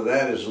example of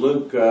that is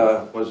Luke,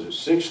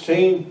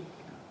 16,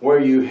 where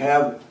you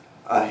have,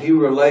 he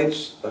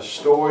relates a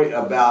story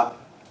about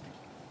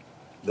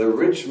the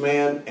rich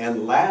man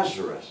and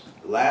Lazarus.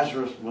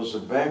 Lazarus was a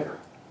beggar.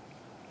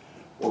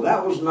 Well,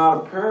 that was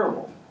not a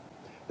parable.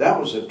 That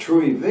was a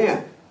true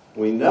event.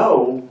 We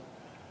know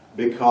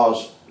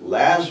because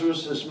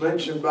Lazarus is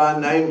mentioned by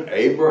name,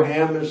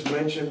 Abraham is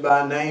mentioned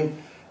by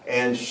name,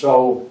 and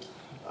so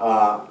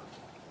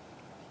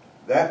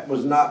that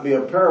would not be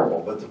a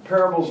parable. But the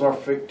parables are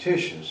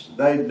fictitious.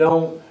 They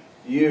don't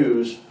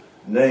use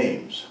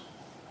names.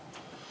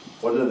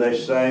 What do they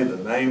say? The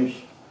names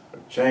are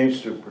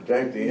changed to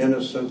protect the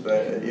innocent.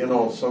 You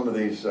know, some of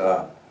these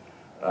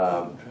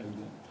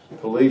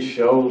police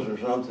shows or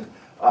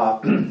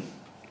something.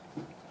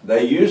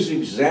 They use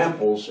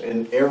examples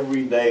in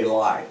everyday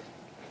life.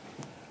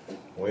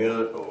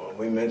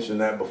 We mentioned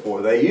that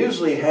before. They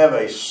usually have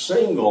a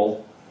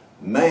single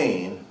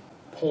main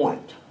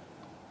point.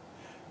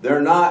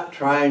 They're not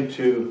trying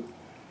to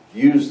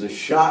use the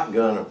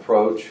shotgun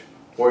approach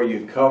where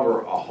you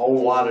cover a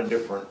whole lot of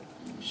different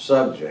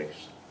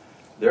subjects.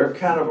 They're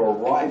kind of a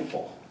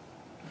rifle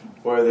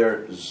where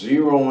they're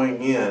zeroing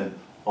in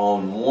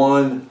on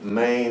one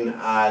main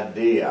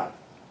idea.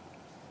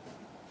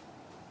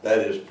 That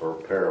is per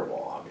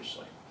parable,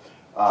 obviously.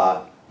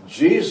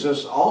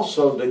 Jesus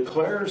also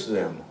declares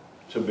them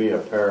to be a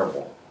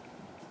parable.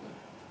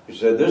 He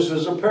said, this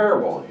is a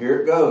parable. Here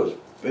it goes.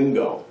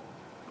 Bingo.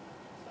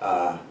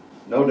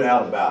 No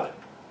doubt about it.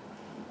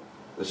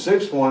 The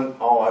sixth one,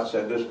 I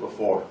said this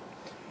before.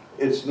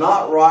 It's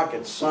not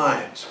rocket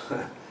science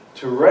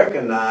to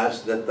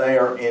recognize that they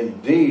are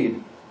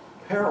indeed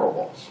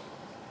parables.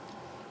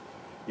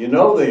 You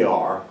know they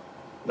are,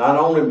 not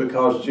only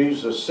because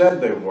Jesus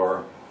said they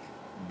were,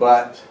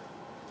 but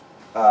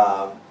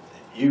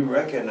you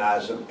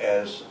recognize them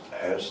as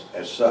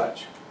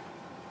such.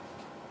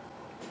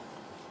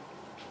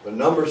 But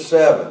number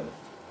 7,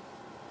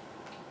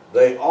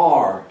 they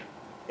are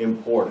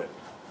important.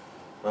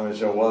 I mean,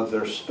 so well, if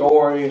they're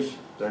stories,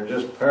 they're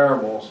just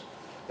parables,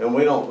 and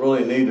we don't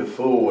really need to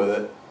fool with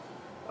it.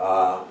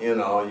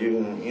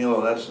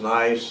 That's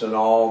nice and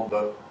all,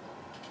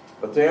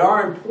 but they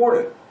are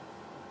important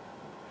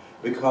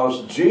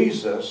because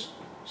Jesus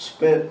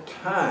spent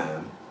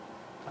time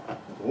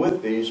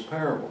with these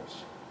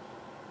parables.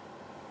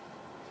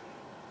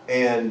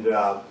 And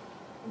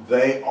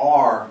they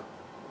are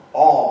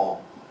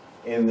all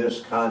in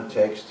this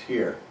context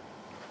here.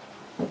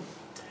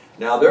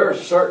 Now there are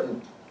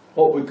certain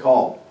what we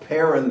call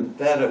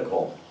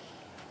parenthetical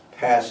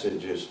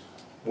passages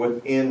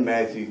within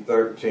Matthew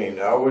 13. In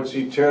other words,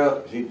 he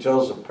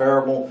tells a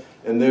parable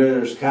and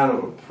there's kind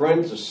of a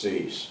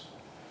parentheses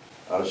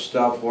of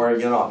stuff where,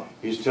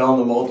 he's telling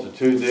the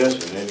multitude this,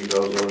 and then he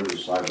goes over to the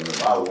disciples. And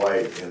by the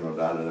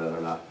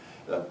way,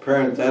 the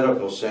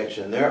parenthetical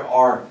section, there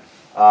are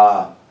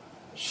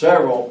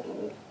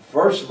several.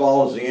 First of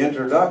all is the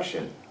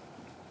introduction.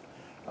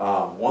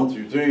 1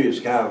 through 3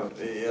 is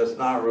it's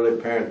not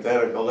really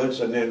parenthetical, it's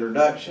an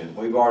introduction.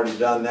 We've already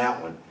done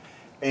that one.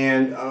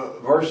 And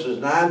verses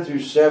 9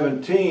 through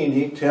 17,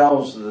 he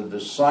tells the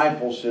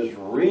disciples his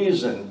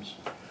reasons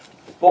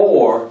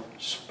for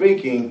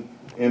speaking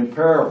in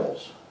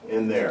parables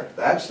in there.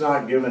 That's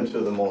not given to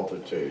the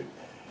multitude.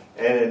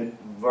 And in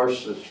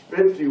verses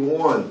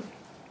 51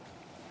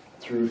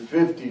 through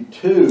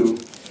 52,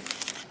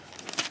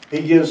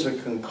 he gives a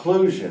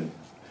conclusion.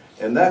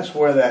 And that's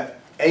where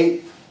that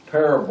 8th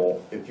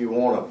parable, if you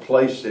want to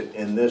place it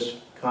in this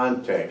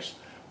context,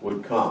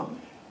 would come.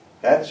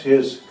 That's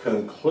his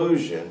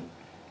conclusion,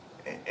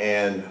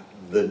 and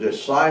the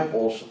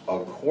disciples,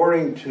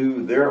 according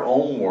to their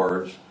own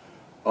words,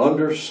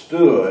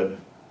 understood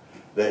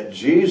that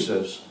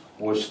Jesus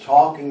was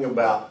talking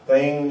about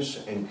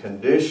things and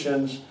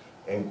conditions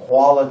and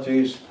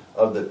qualities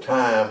of the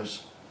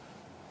times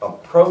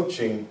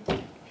approaching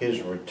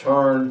his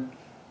return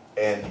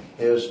and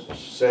his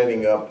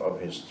setting up of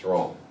his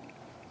throne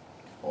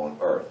on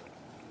earth.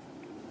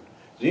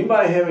 Does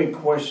anybody have any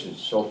questions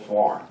so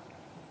far?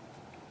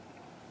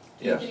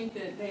 Do you think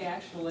that they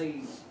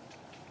actually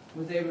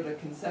was able to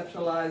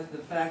conceptualize the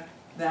fact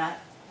that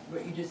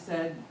what you just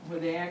said?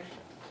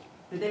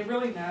 Did they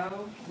really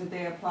know that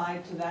they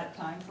applied to that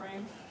time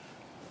frame?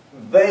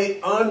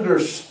 They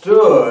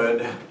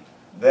understood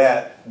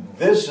that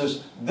this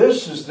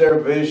is their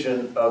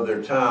vision of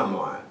their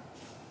timeline.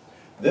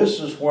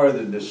 This is where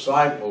the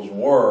disciples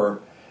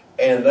were,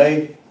 and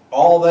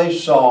all they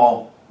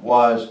saw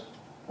was,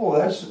 oh,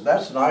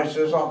 that's nice.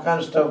 There's all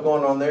kinds of stuff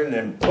going on there, and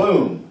then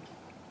boom.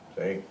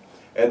 See?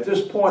 At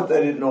this point,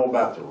 they didn't know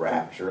about the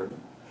rapture.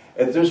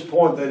 At this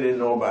point, they didn't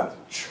know about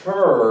the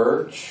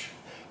church.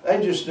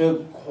 They just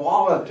knew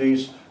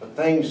qualities of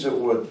things that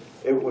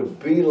it would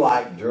be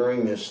like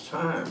during this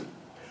time.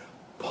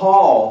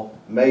 Paul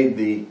made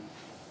the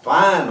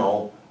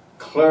final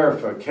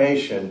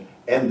clarification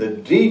and the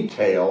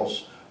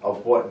details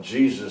of what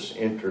Jesus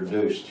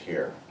introduced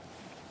here.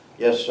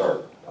 Yes,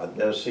 sir.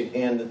 Did I see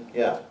hand?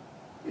 Yeah.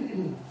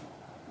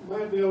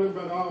 Might be a little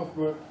bit off,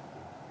 but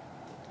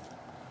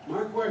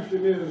my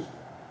question is,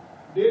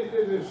 did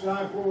the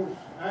disciples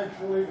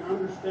actually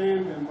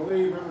understand and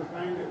believe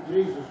everything that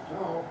Jesus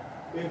taught?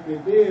 If they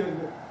did,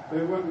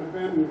 they wouldn't have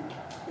been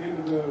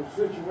into the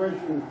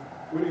situation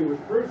when he was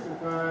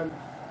crucified.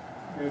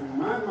 And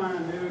my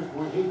mind is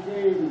when he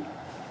came,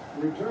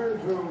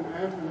 returned to them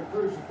after the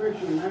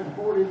crucifixion, that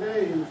 40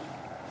 days,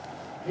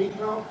 he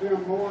talked to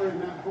them more in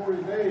that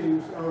 40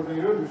 days, or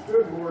they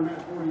understood more in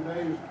that 40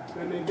 days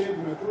than they did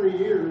in the 3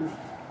 years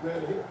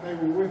that they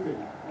were with him.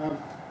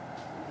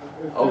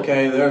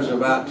 Okay, there's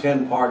about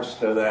 10 parts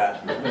to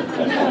that.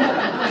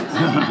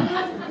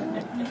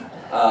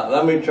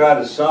 Let me try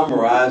to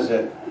summarize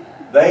it.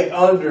 They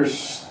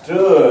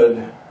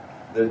understood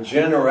the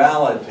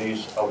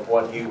generalities of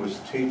what he was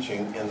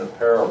teaching in the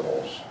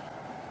parables.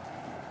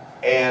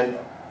 And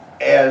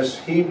as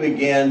he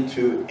began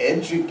to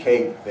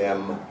educate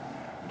them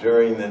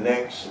during the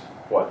next,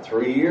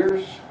 3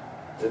 years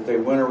that they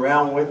went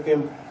around with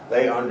him,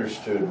 they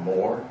understood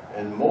more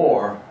and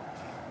more.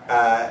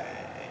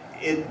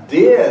 It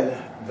did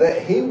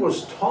that he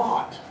was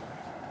taught,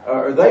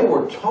 or they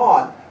were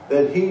taught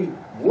that he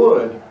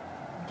would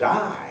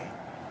die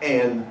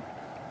and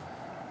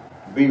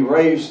be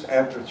raised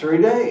after 3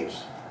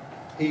 days.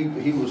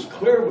 He was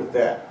clear with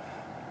that.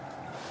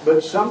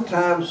 But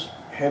sometimes,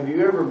 have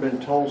you ever been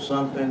told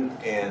something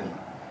and,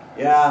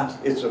 yeah,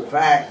 it's a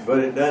fact, but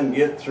it doesn't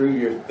get through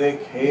your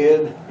thick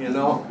head,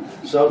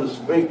 so to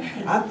speak?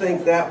 I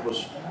think that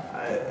was,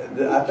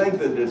 I think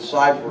the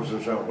disciples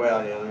are saying,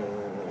 well,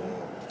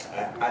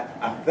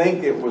 I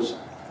think it was,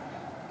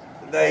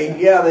 they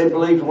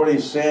believed what he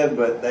said,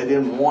 but they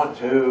didn't want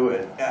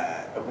to,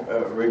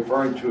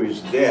 referring to his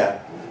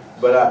death.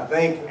 But I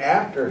think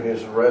after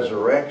his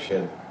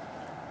resurrection,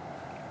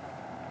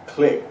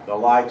 click, the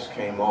lights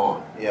came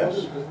on.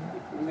 Yes.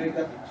 When they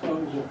got the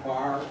tongues of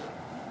fire,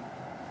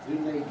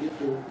 didn't they get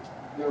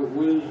their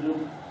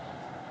wisdom?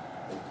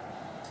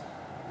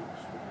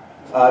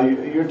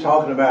 You're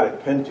talking about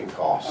at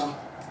Pentecost,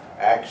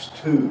 Acts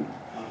 2.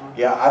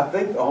 Yeah, I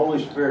think the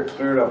Holy Spirit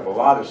cleared up a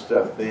lot of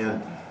stuff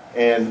then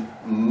and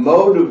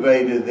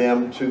motivated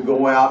them to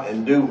go out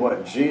and do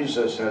what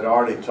Jesus had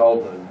already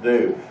told them to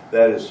do.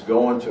 That is,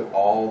 go into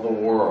all the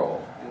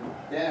world.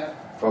 Yeah.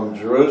 From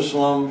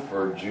Jerusalem,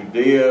 for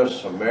Judea,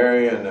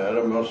 Samaria, and the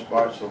uttermost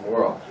parts of the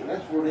world. So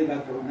that's where they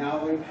got their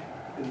knowledge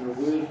and their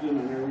wisdom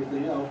and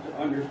everything else to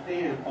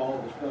understand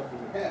all the stuff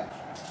in the past.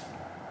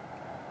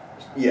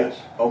 Yes,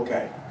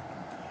 okay.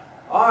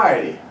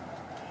 Alrighty.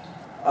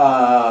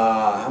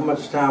 How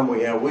much time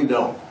we have? We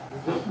don't.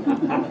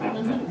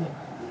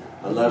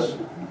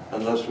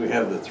 Unless we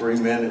have the 3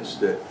 minutes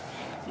that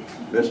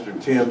Mr.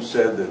 Tim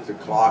said that the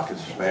clock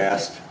is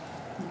fast.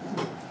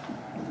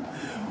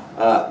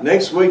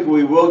 Next week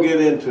we will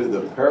get into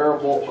the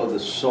parable of the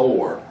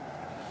sower,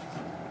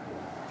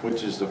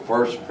 which is the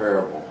first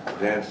parable.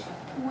 Dance.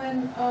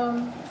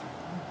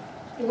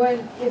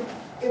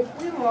 If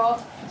we were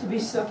all to be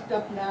sucked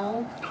up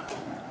now,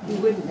 we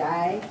wouldn't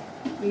die.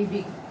 We'd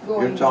be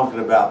going. You're talking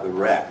about the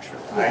rapture,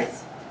 right?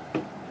 Yes.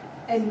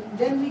 And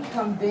then we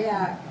come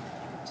back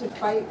to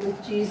fight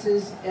with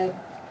Jesus at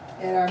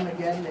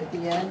Armageddon at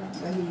the end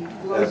when he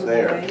blows them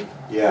away.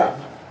 Yeah.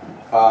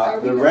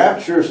 The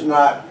rapture's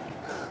not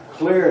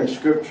clear in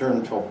Scripture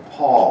until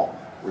Paul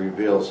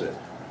reveals it.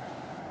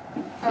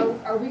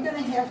 Are we going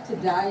to have to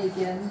die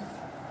again?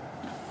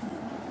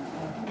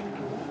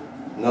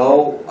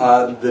 No,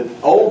 the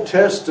Old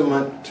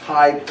Testament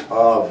type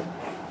of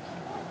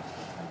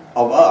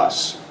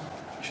us,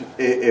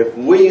 if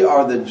we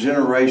are the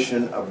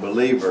generation of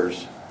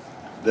believers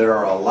that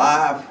are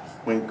alive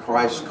when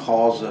Christ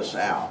calls us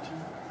out,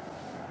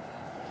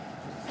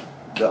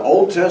 the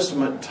Old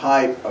Testament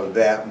type of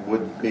that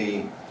would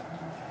be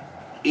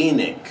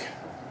Enoch.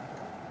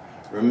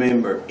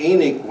 Remember,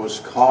 Enoch was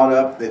caught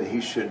up that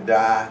he should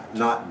die,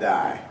 not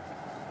die.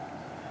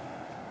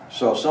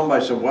 So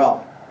somebody said,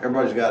 well,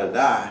 everybody's got to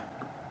die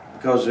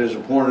because there's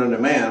appointed a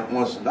man who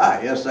wants to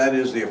die. Yes, that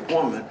is the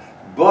appointment.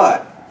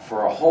 But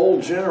for a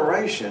whole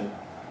generation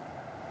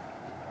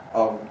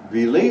of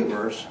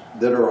believers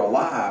that are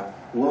alive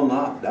will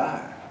not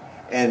die.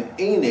 And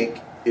Enoch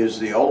is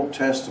the Old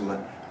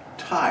Testament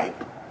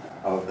type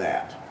of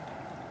that.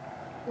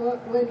 Well,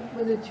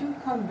 when the two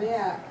come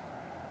back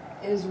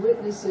as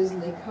witnesses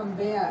and they come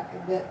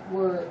back that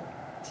were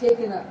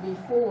taken up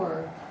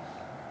before,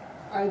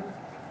 are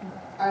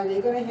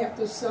they going to have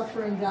to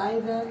suffer and die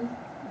then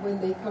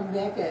when they come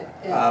back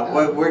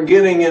we're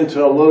getting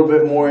into a little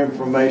bit more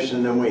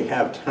information than we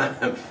have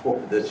time for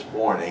this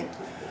morning.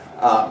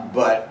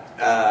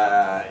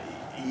 Yeah,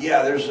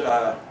 there's...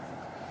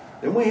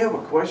 didn't we have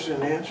a question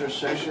and answer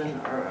session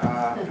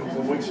a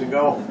couple of weeks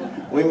ago?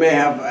 We may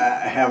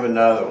have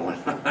another one.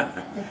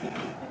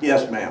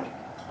 Yes, ma'am.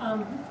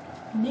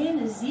 Man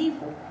is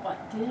evil, but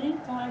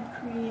didn't God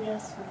create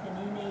us with an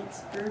innate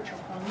spiritual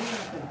hunger?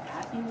 Could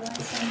that be why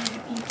some of the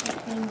people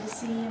came to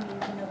see him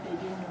even though they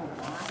didn't know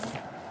why?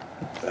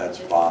 That's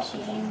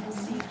possible. They came to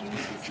see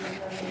Jesus even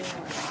though they didn't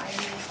know why.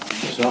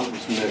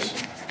 Something's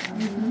missing.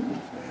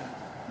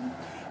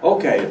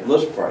 Okay,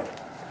 let's pray.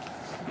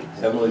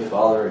 Heavenly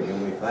Father,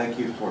 again, we thank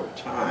you for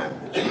time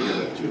that you give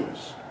it to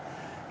us.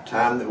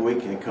 Time that we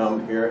can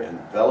come here and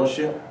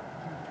fellowship,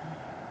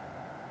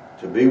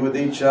 to be with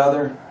each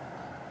other,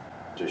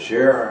 to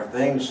share our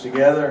things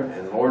together,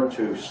 and Lord,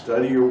 to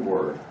study your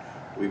word.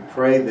 We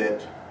pray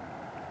that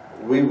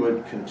we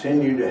would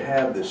continue to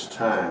have this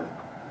time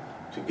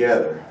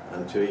together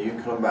until you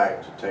come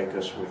back to take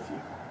us with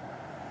you.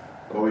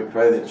 Lord, we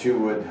pray that you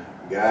would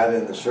guide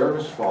in the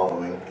service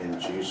following, in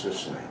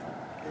Jesus' name.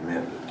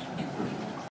 Amen.